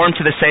as warm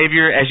to the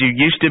Savior as you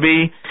used to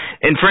be.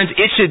 And friends,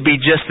 it should be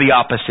just the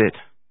opposite.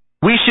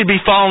 We should be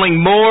falling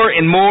more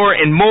and more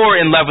and more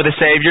in love with the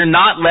Savior,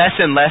 not less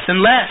and less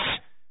and less.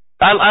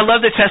 I love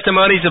the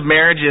testimonies of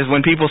marriages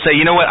when people say,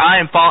 you know what, I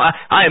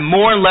am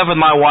more in love with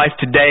my wife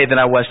today than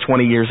I was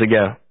 20 years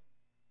ago.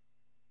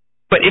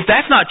 But if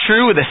that's not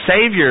true with the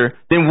Savior,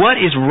 then what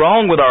is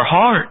wrong with our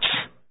hearts?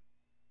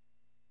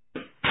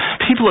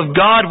 People of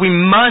God, we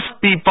must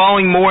be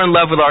falling more in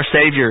love with our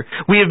Savior.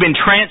 We have been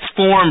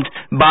transformed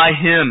by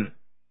Him.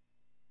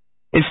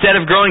 Instead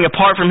of growing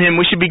apart from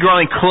Him, we should be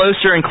growing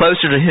closer and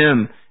closer to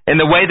Him. And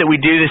the way that we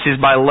do this is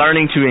by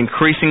learning to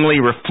increasingly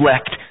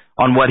reflect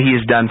on what He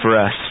has done for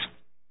us.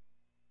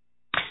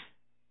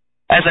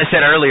 As I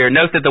said earlier,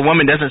 note that the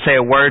woman doesn't say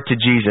a word to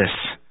Jesus.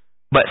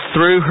 But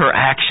through her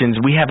actions,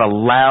 we have a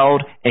loud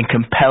and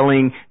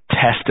compelling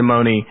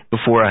testimony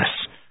before us.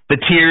 The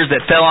tears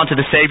that fell onto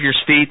the Savior's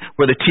feet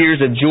were the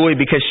tears of joy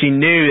because she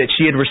knew that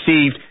she had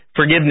received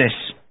forgiveness.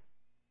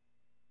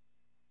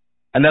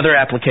 Another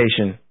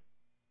application.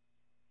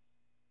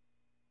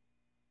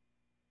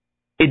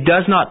 It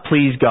does not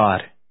please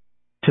God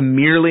to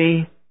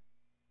merely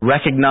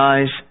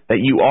recognize that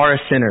you are a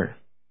sinner,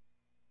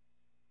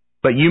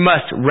 but you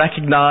must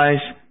recognize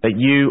that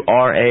you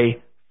are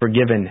a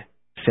forgiven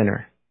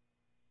sinner.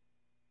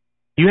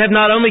 You have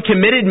not only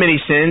committed many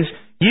sins,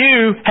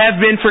 you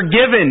have been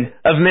forgiven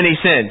of many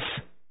sins.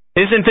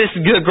 Isn't this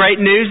great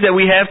news that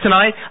we have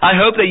tonight? I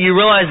hope that you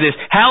realize this.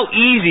 How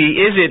easy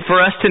is it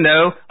for us to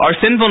know our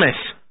sinfulness?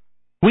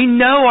 We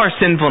know our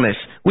sinfulness.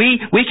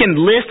 We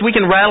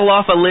can rattle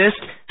off a list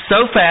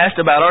so fast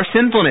about our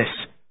sinfulness.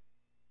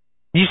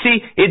 You see,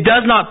 it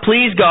does not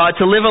please God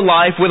to live a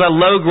life with a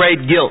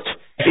low-grade guilt.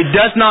 It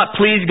does not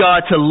please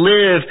God to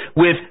live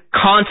with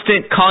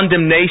constant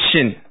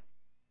condemnation.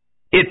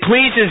 It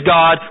pleases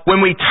God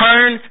when we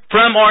turn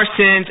from our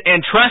sins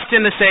and trust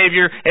in the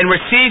Savior and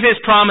receive His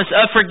promise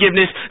of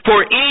forgiveness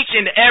for each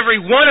and every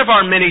one of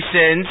our many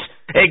sins,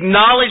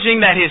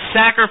 acknowledging that His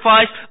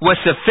sacrifice was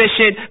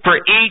sufficient for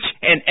each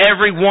and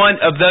every one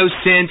of those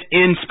sins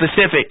in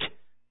specific.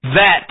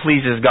 That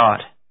pleases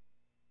God.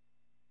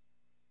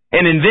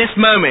 And in this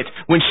moment,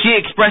 when she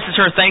expresses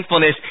her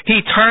thankfulness, He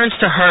turns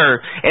to her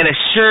and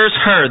assures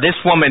her, this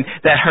woman,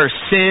 that her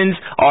sins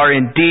are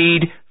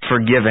indeed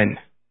forgiven.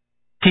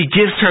 He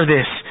gives her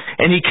this,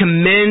 and He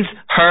commends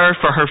her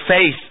for her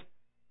faith.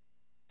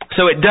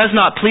 So it does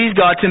not please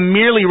God to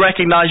merely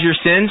recognize your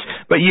sins,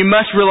 but you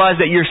must realize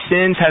that your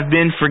sins have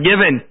been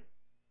forgiven.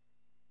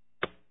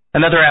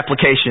 Another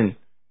application.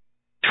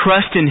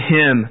 Trust in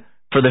Him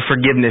for the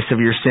forgiveness of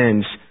your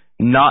sins,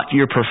 not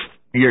your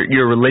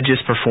religious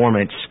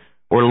performance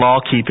or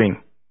law-keeping.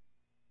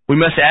 We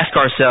must ask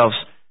ourselves,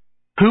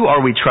 who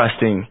are we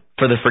trusting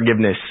for the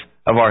forgiveness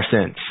of our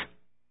sins?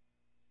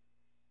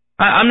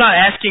 I'm not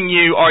asking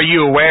you, are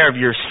you aware of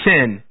your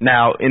sin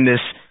now in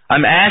this?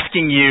 I'm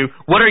asking you,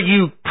 what are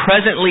you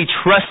presently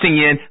trusting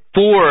in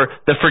for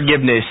the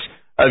forgiveness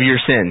of your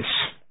sins?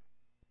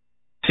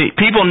 See,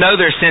 people know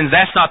their sins,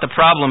 that's not the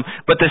problem,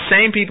 but the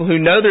same people who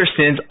know their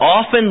sins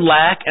often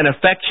lack an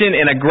affection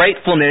and a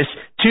gratefulness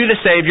to the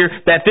Savior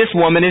that this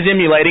woman is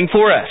emulating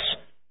for us.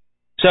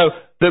 So,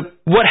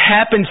 what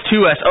happens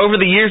to us over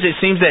the years, it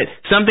seems that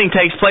something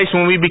takes place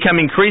when we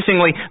become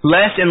increasingly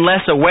less and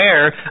less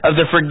aware of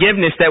the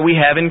forgiveness that we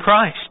have in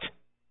Christ.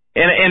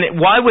 And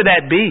why would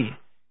that be?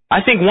 I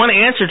think one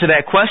answer to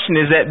that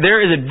question is that there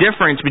is a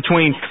difference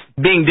between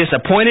being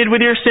disappointed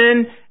with your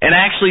sin and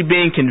actually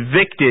being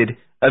convicted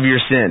of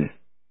your sin.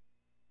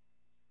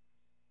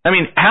 I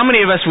mean, how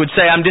many of us would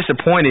say, I'm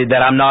disappointed that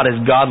I'm not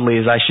as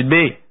godly as I should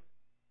be?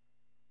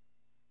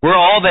 We're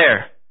all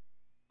there.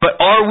 But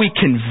are we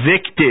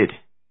convicted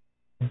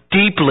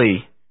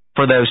deeply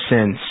for those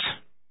sins?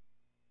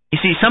 You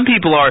see, some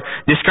people are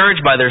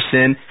discouraged by their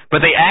sin,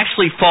 but they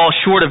actually fall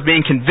short of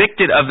being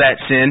convicted of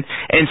that sin,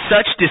 and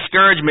such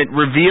discouragement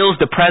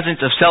reveals the presence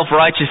of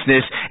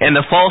self-righteousness and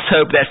the false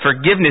hope that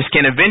forgiveness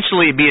can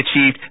eventually be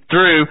achieved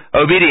through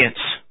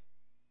obedience.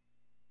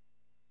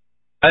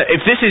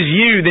 If this is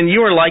you, then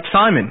you are like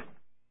Simon.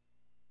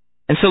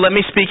 And so let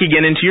me speak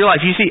again into your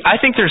life. You see,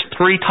 I think there's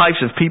three types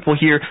of people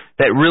here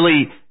that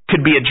really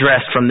could be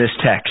addressed from this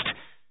text.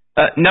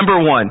 Number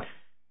one,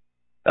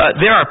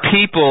 there are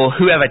people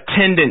who have a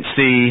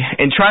tendency,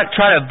 and try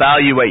to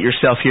evaluate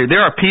yourself here.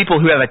 There are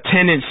people who have a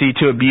tendency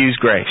to abuse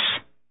grace.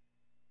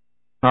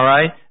 All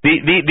right?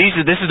 This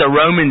is a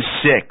Romans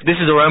 6. This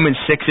is a Romans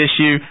 6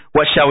 issue.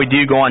 What shall we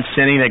do? Go on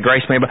sinning that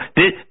grace may abound.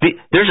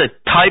 There's a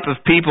type of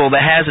people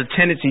that has a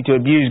tendency to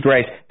abuse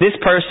grace. This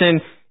is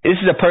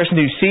a person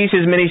who sees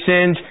his many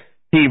sins.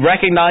 He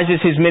recognizes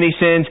his many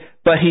sins,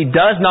 but he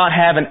does not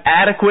have an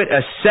adequate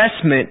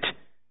assessment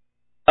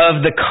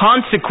of the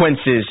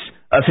consequences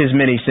of his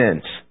many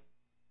sins.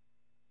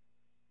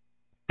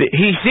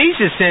 He sees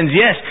his sins,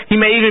 yes. He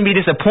may even be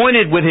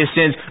disappointed with his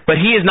sins, but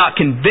he is not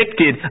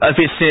convicted of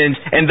his sins,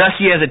 and thus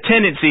he has a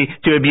tendency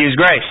to abuse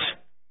grace.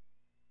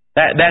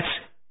 That's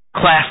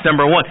class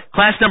number one.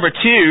 Class number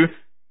two,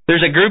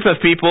 there's a group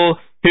of people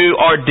who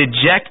are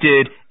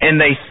dejected and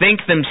they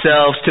think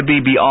themselves to be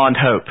beyond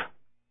hope.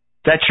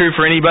 Is that true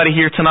for anybody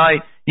here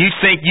tonight? You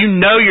think you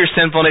know your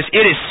sinfulness.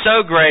 It is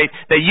so great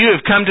that you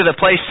have come to the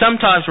place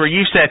sometimes where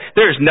you said,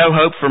 there's no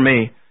hope for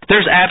me.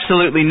 There's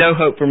absolutely no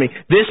hope for me.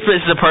 This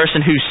is a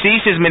person who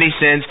sees his many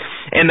sins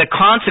and the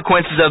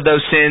consequences of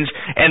those sins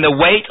and the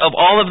weight of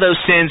all of those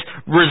sins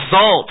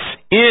results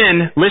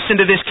in, listen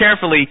to this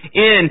carefully,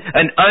 in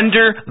an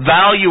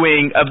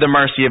undervaluing of the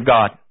mercy of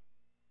God.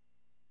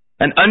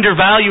 An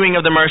undervaluing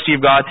of the mercy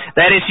of God.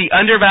 That is, he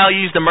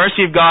undervalues the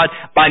mercy of God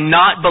by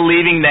not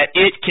believing that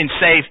it can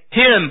save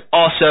him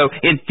also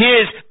in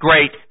his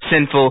great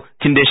sinful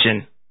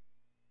condition.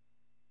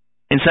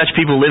 And such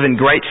people live in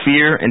great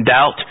fear and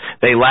doubt.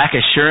 They lack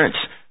assurance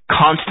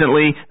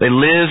constantly. They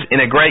live in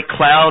a great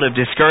cloud of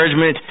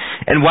discouragement.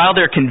 And while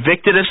they're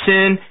convicted of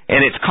sin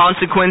and its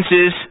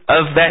consequences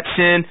of that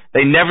sin,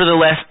 they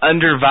nevertheless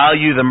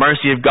undervalue the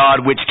mercy of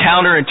God, which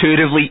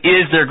counterintuitively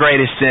is their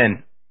greatest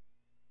sin.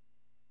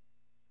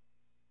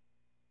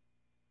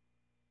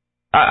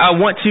 I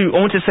want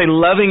to say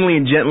lovingly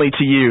and gently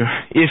to you,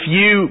 if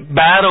you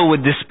battle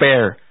with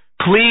despair,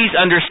 please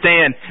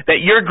understand that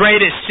your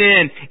greatest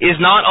sin is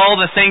not all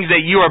the things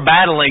that you are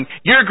battling.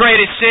 Your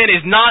greatest sin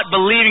is not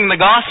believing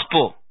the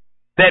gospel,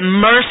 that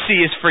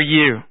mercy is for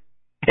you,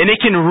 and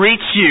it can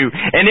reach you,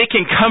 and it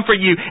can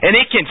comfort you, and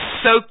it can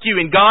soak you,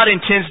 and God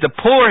intends to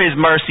pour His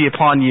mercy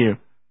upon you.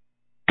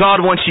 God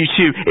wants you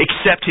to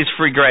accept His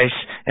free grace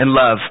and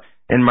love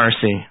and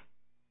mercy.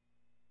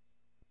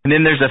 And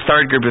then there's a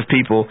third group of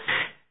people.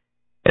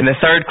 And the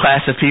third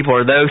class of people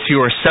are those who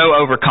are so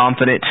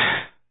overconfident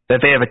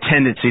that they have a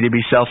tendency to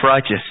be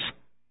self-righteous.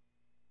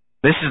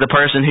 This is the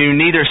person who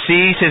neither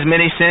sees his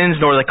many sins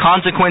nor the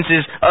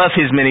consequences of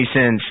his many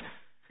sins.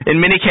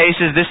 In many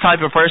cases, this type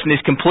of person is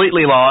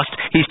completely lost.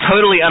 He's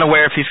totally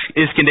unaware of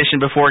his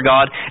condition before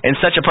God, and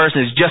such a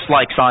person is just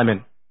like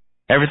Simon.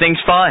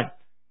 Everything's fine.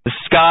 The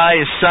sky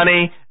is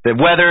sunny, the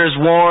weather is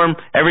warm,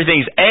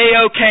 everything's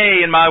A-okay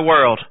in my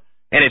world.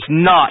 And it's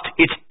not.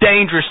 It's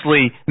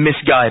dangerously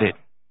misguided.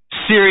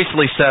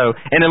 Seriously so.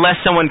 And unless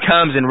someone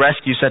comes and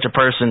rescues such a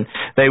person,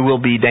 they will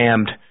be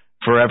damned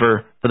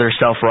forever for their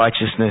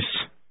self-righteousness.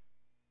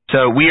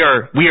 So we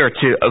are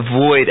to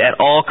avoid at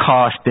all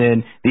costs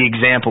then the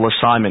example of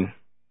Simon.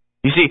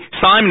 You see,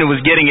 Simon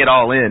was getting it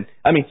all in.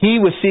 I mean, he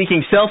was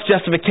seeking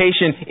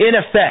self-justification in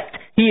effect.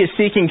 He is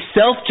seeking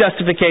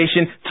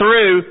self-justification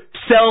through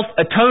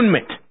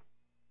self-atonement.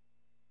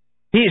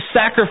 He is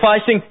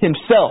sacrificing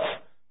himself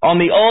on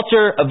the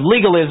altar of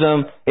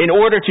legalism in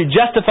order to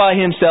justify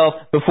himself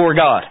before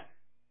God.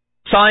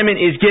 Simon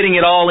is getting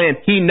it all in.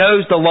 He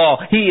knows the law.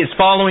 He is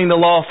following the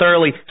law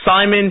thoroughly.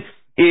 Simon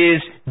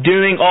is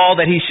doing all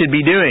that he should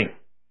be doing.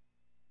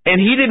 And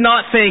he did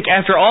not think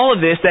after all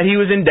of this that he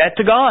was in debt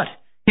to God.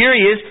 Here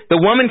he is. The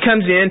woman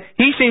comes in.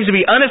 He seems to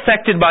be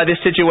unaffected by this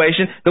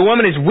situation. The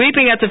woman is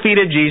weeping at the feet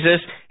of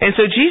Jesus. And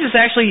so Jesus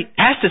actually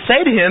has to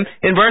say to him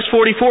in verse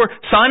 44,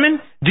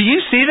 Simon, do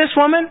you see this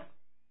woman?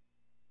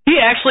 He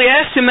actually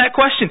asked him that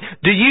question.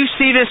 Do you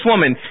see this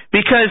woman?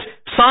 Because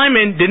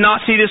Simon did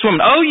not see this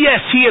woman. Oh yes,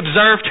 he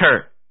observed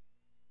her.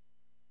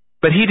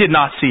 But he did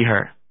not see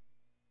her.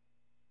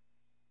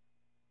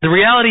 The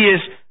reality is,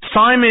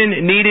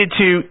 Simon needed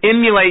to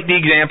emulate the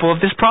example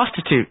of this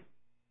prostitute.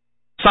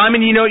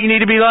 Simon, you know what you need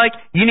to be like?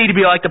 You need to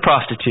be like the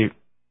prostitute.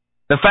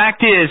 The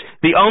fact is,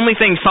 the only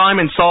thing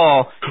Simon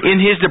saw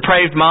in his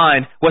depraved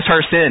mind was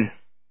her sin.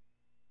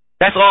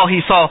 That's all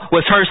he saw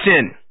was her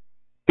sin.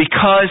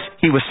 Because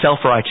he was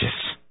self-righteous.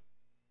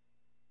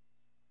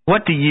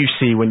 What do you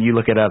see when you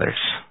look at others?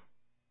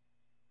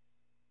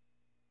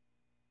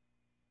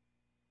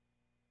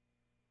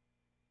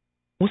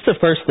 What's the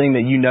first thing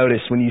that you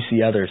notice when you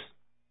see others?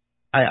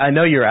 I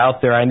know you're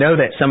out there. I know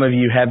that some of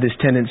you have this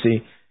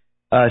tendency.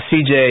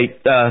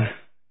 CJ,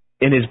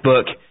 in his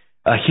book,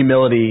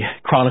 Humility,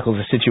 chronicles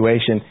a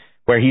situation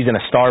where he's in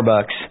a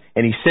Starbucks,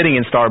 and he's sitting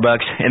in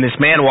Starbucks, and this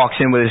man walks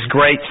in with this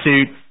great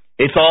suit.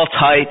 It's all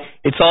tight.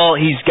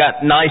 He's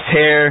got nice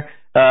hair,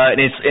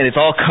 and it's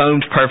all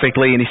combed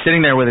perfectly, and he's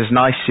sitting there with his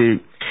nice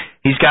suit.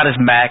 He's got his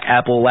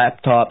Apple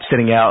laptop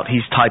sitting out.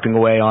 He's typing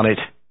away on it.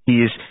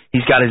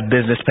 He's got his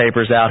business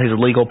papers out, his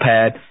legal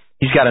pad.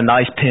 He's got a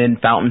nice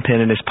fountain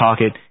pen in his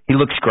pocket. He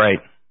looks great.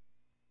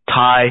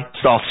 Tie,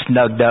 it's all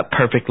snugged up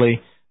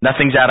perfectly.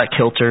 Nothing's out of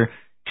kilter.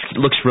 He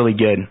looks really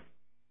good.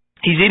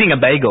 He's eating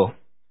a bagel.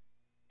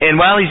 And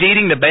while he's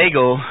eating the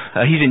bagel,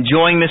 he's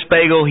enjoying this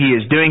bagel. He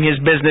is doing his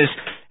business.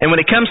 And when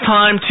it comes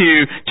time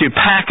to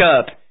pack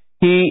up,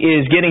 he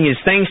is getting his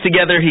things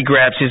together. He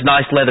grabs his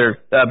nice leather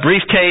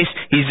briefcase.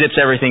 He zips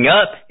everything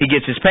up. He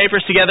gets his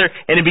papers together.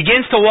 And he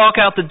begins to walk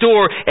out the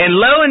door. And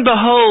lo and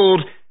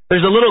behold,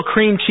 there's a little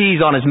cream cheese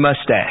on his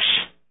mustache.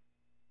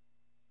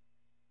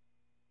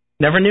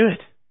 Never knew it.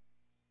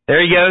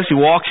 There he goes. He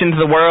walks into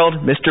the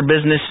world, Mr.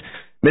 Business,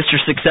 Mr.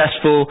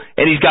 Successful,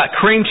 and he's got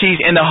cream cheese.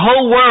 And the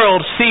whole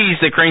world sees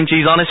the cream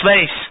cheese on his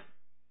face.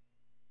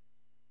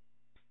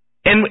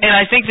 And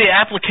I think the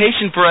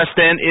application for us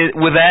then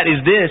with that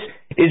is this,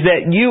 is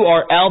that you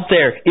are out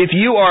there. If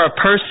you are a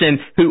person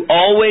who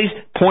always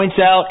points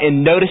out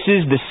and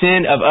notices the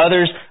sin of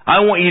others,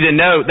 I want you to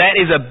know that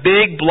is a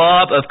big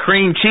blob of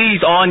cream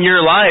cheese on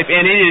your life,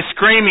 and it is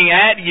screaming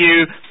at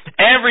you.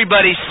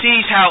 Everybody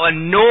sees how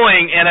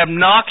annoying and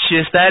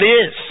obnoxious that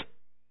is.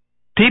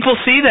 People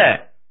see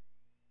that.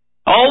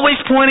 Always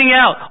pointing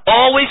out,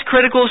 always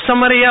critical of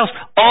somebody else,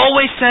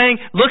 always saying,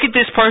 look at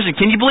this person.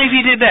 Can you believe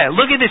he did that?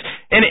 Look at this.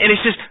 And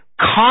it's just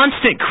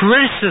constant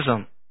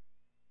criticism.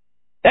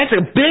 That's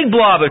a big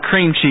blob of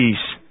cream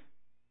cheese.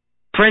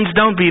 Friends,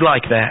 don't be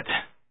like that.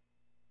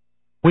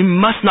 We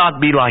must not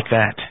be like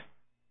that.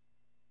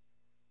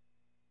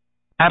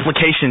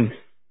 Application.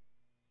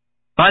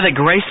 By the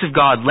grace of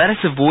God, let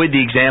us avoid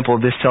the example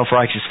of this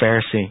self-righteous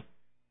Pharisee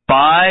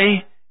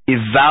by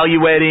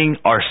evaluating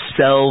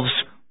ourselves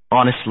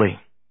honestly.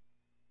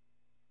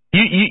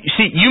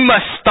 You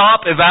must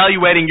stop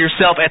evaluating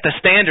yourself at the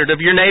standard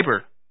of your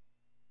neighbor.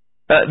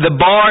 The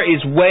bar is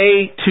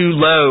way too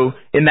low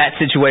in that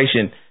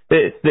situation.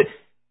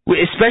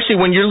 Especially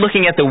when you're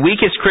looking at the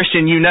weakest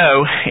Christian you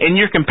know, and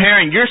you're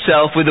comparing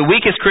yourself with the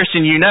weakest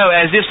Christian you know,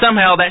 as if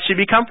somehow that should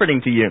be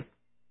comforting to you.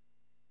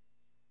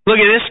 Look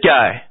at this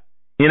guy.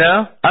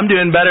 I'm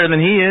doing better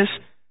than he is.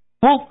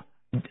 Well,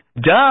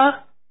 duh.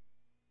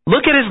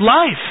 Look at his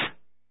life.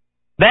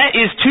 That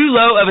is too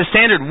low of a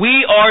standard.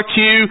 We are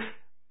to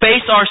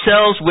face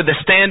ourselves with the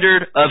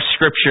standard of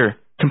Scripture.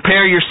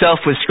 Compare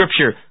yourself with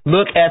Scripture.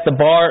 Look at the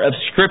bar of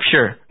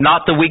Scripture,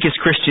 not the weakest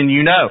Christian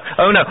you know.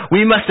 Oh no,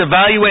 we must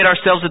evaluate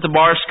ourselves at the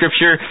bar of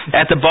Scripture,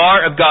 at the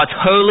bar of God's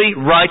holy,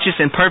 righteous,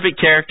 and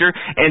perfect character,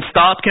 and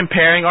stop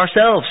comparing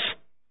ourselves.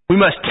 We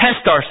must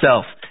test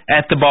ourselves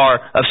at the bar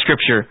of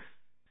Scripture.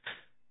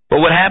 But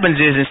what happens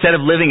is, instead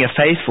of living a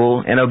faithful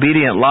and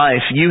obedient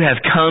life, you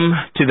have come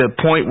to the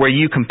point where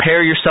you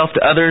compare yourself to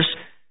others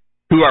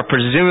who are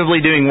presumably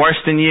doing worse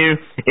than you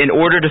in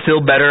order to feel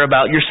better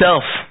about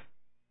yourself.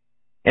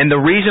 And the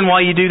reason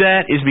why you do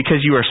that is because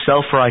you are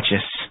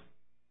self-righteous.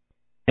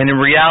 And in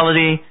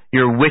reality,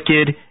 you're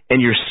wicked and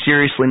you're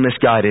seriously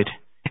misguided.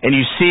 And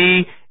you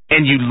see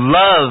and you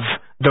love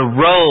the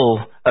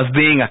role of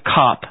being a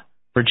cop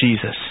for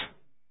Jesus.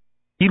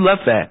 You love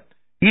that.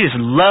 You just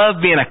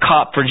love being a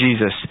cop for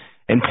Jesus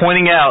and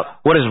pointing out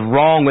what is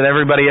wrong with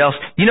everybody else.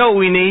 You know what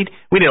we need?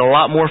 We need a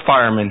lot more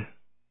firemen.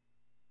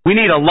 We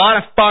need a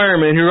lot of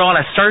firemen who are on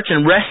a search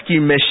and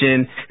rescue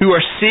mission, who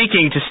are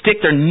seeking to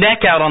stick their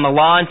neck out on the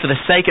line for the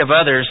sake of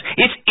others.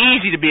 It's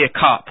easy to be a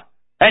cop.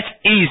 That's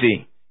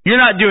easy. You're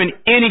not doing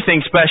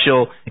anything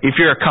special if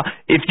you're a cop.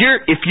 If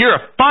you're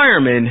a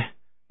fireman,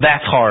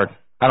 that's hard.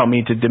 I don't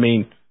mean to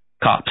demean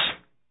cops.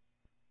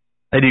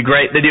 They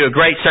do a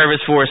great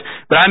service for us.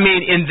 But I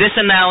mean, in this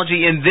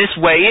analogy, in this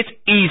way, it's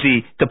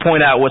easy to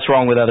point out what's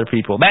wrong with other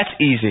people. That's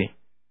easy.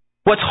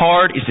 What's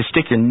hard is to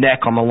stick your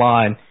neck on the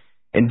line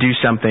and do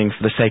something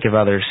for the sake of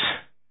others.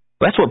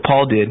 That's what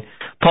Paul did.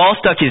 Paul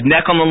stuck his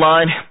neck on the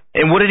line,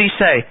 and what did he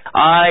say?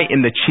 I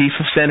am the chief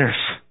of sinners.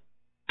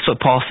 That's what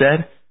Paul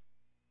said.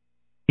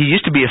 He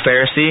used to be a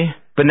Pharisee,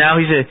 but now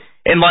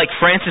and like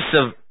Francis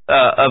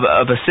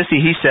of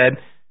Assisi, he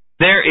said,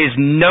 there is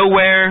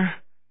nowhere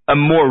a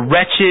more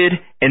wretched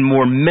and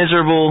more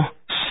miserable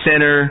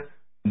sinner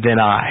than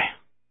I.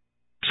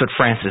 That's what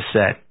Francis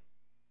said.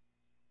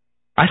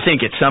 I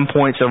think at some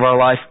points of our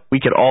life, we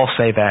could all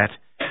say that.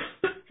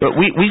 But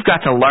we've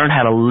got to learn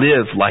how to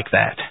live like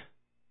that,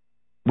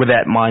 with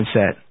that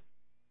mindset.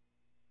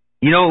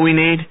 You know what we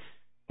need?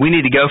 We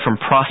need to go from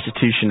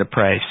prostitution to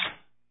praise.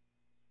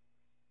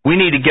 We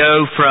need to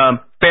go from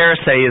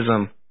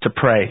Pharisaism to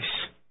praise.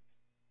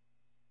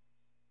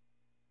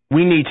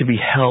 We need to be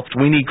helped.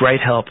 We need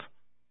great help.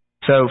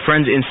 So,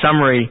 friends, in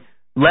summary,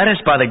 let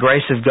us, by the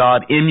grace of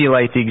God,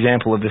 emulate the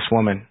example of this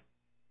woman.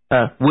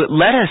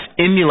 Let us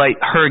emulate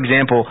her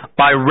example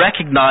by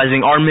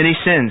recognizing our many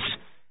sins.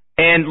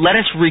 And let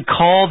us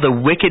recall the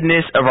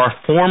wickedness of our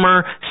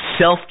former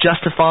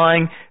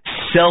self-justifying,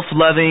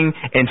 self-loving,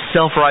 and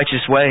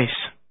self-righteous ways.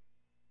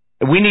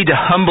 We need to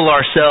humble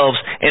ourselves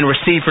and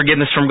receive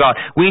forgiveness from God.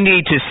 We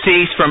need to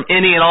cease from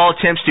any and all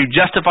attempts to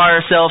justify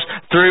ourselves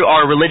through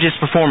our religious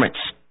performance.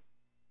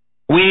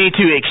 We need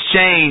to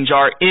exchange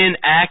our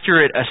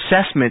inaccurate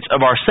assessments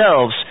of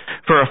ourselves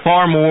for a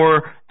far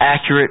more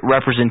accurate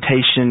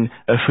representation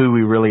of who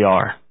we really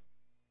are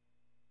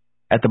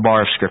at the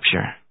bar of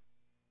Scripture.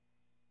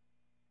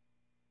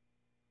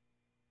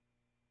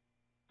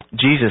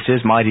 Jesus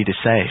is mighty to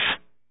save.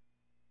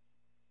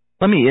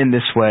 Let me end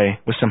this way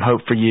with some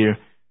hope for you.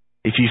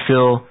 If you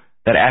feel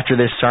that after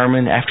this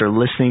sermon, after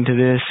listening to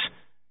this,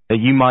 that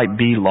you might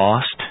be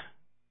lost,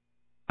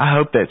 I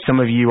hope that some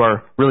of you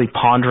are really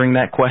pondering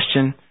that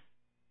question.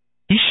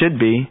 You should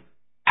be.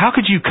 How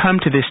could you come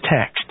to this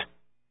text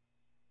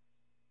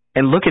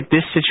and look at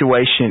this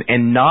situation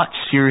and not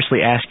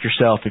seriously ask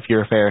yourself if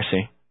you're a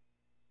Pharisee?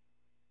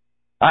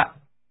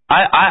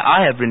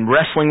 I have been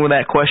wrestling with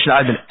that question.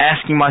 I've been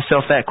asking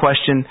myself that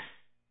question.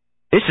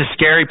 It's a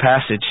scary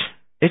passage.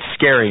 It's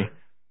scary.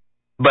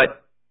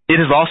 But it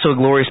is also a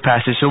glorious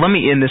passage. So let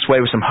me end this way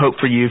with some hope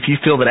for you. If you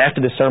feel that after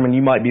this sermon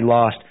you might be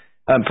lost,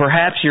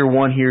 Perhaps you're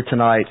one here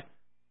tonight.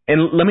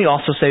 And let me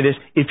also say this.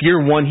 If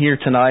you're one here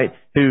tonight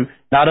who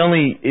not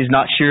only is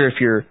not sure if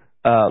you're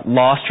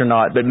lost or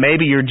not, but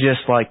maybe you're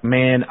just like,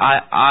 man,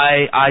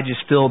 I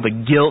just feel the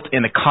guilt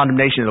and the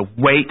condemnation and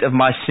the weight of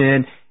my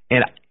sin,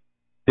 and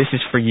this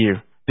is for you.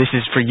 This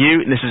is for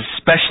you, and this is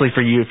especially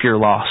for you if you're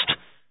lost.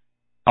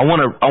 I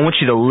want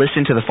you to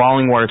listen to the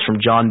following words from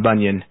John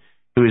Bunyan,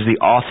 who is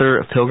the author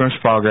of Pilgrim's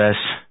Progress.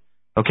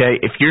 Okay,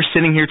 if you're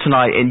sitting here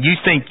tonight and you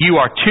think you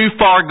are too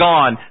far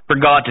gone for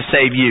God to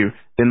save you,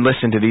 then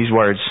listen to these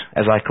words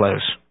as I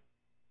close.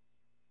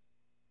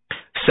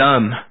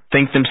 Some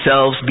think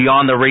themselves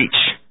beyond the reach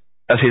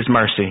of His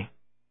mercy.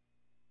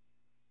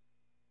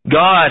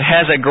 God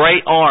has a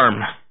great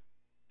arm,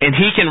 and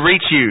He can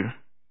reach you.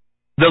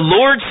 The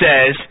Lord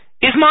says,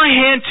 "Is my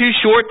hand too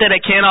short that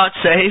it cannot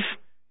save?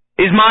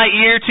 Is my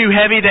ear too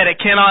heavy that it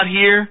cannot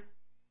hear?"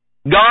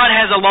 God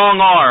has a long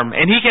arm,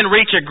 and He can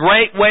reach a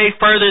great way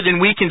further than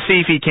we can see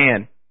if He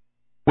can.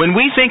 When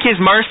we think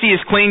His mercy is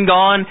clean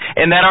gone,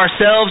 and that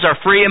ourselves are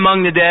free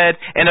among the dead,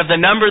 and of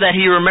the number that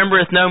He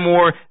remembereth no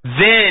more,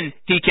 then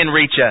He can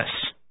reach us.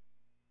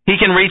 He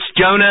can reach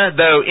Jonah,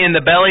 though in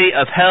the belly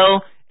of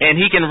hell, and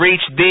He can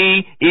reach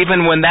thee,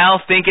 even when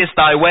thou thinkest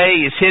thy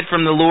way is hid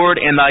from the Lord,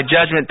 and thy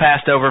judgment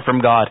passed over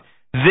from God.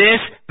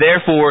 This,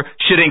 therefore,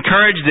 should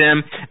encourage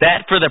them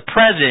that for the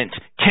present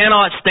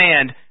cannot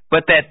stand,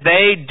 but that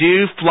they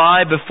do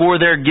fly before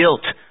their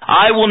guilt.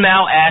 I will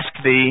not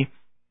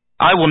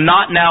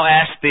now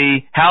ask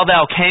thee how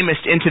thou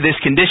camest into this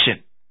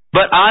condition,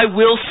 but I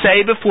will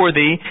say before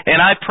thee,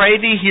 and I pray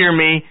thee hear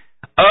me,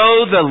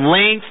 oh, the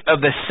length of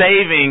the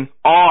saving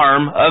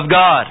arm of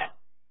God.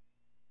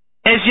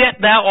 As yet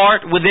thou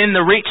art within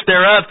the reach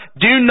thereof.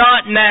 Do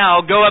not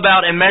now go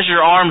about and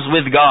measure arms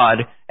with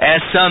God,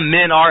 as some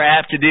men are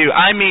apt to do.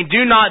 I mean,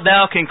 do not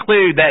thou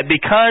conclude that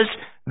because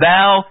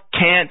thou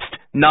canst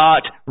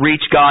not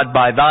reach God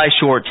by thy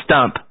short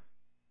stump,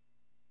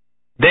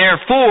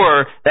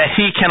 therefore that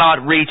He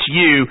cannot reach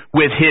you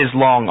with His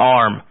long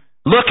arm.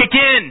 Look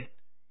again.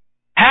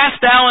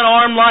 Hast thou an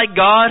arm like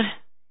God?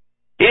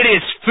 It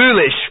is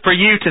foolish for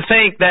you to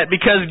think that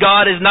because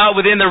God is not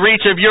within the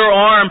reach of your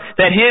arm,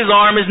 that His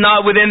arm is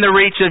not within the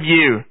reach of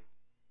you.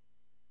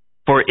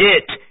 For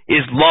it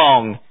is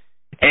long,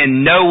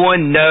 and no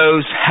one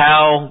knows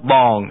how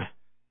long.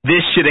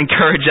 This should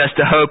encourage us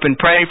to hope and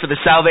pray for the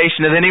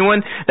salvation of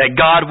anyone, that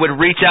God would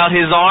reach out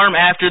His arm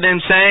after them,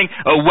 saying,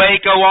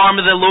 "Awake, O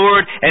arm of the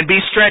Lord, and be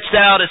stretched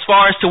out as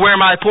far as to where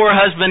my poor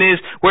husband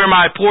is, where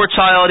my poor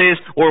child is,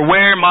 or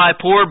where my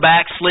poor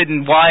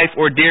backslidden wife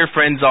or dear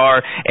friends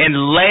are,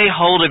 and lay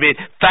hold of it,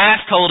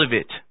 fast hold of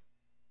it.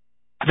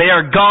 They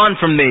are gone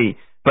from thee,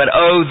 but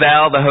O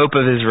thou, the hope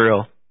of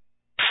Israel,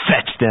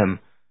 fetch them,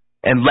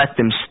 and let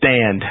them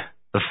stand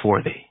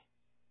before thee."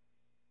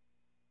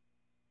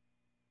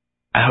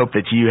 I hope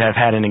that you have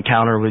had an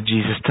encounter with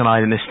Jesus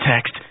tonight in this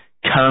text.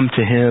 Come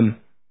to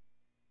Him.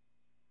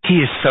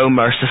 He is so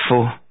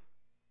merciful.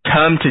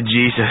 Come to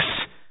Jesus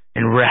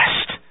and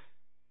rest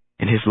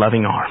in His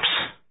loving arms.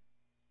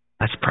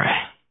 Let's pray.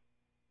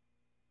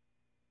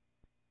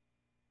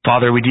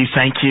 Father, we do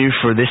thank You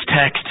for this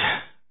text.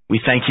 We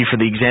thank You for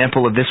the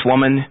example of this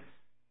woman.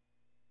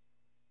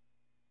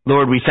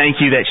 Lord, we thank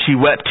You that she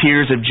wept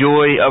tears of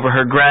joy over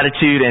her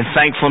gratitude and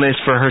thankfulness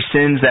for her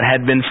sins that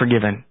had been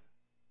forgiven.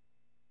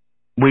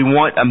 We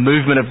want a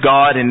movement of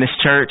God in this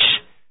church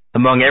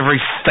among every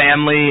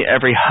family,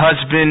 every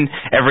husband,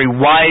 every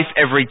wife,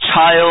 every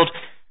child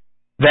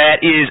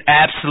that is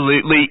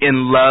absolutely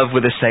in love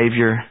with a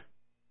Savior.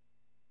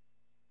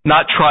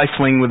 Not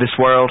trifling with this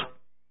world.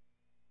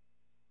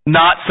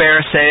 Not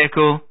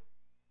pharisaical.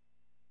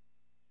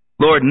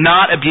 Lord,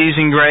 not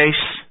abusing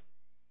grace.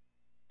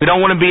 We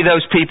don't want to be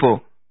those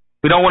people.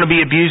 We don't want to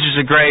be abusers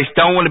of grace.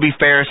 Don't want to be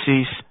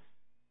Pharisees.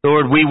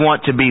 Lord, we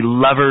want to be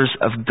lovers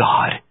of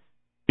God.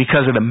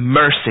 Because of the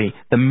mercy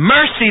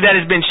that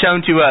has been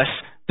shown to us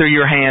through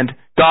Your hand.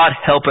 God,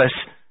 help us.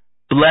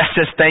 Bless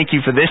us. Thank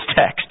You for this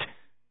text.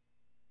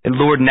 And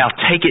Lord, now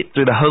take it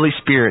through the Holy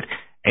Spirit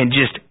and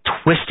just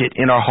twist it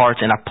in our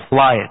hearts and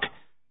apply it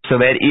so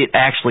that it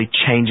actually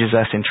changes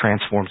us and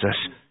transforms us.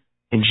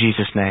 In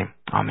Jesus' name,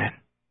 amen.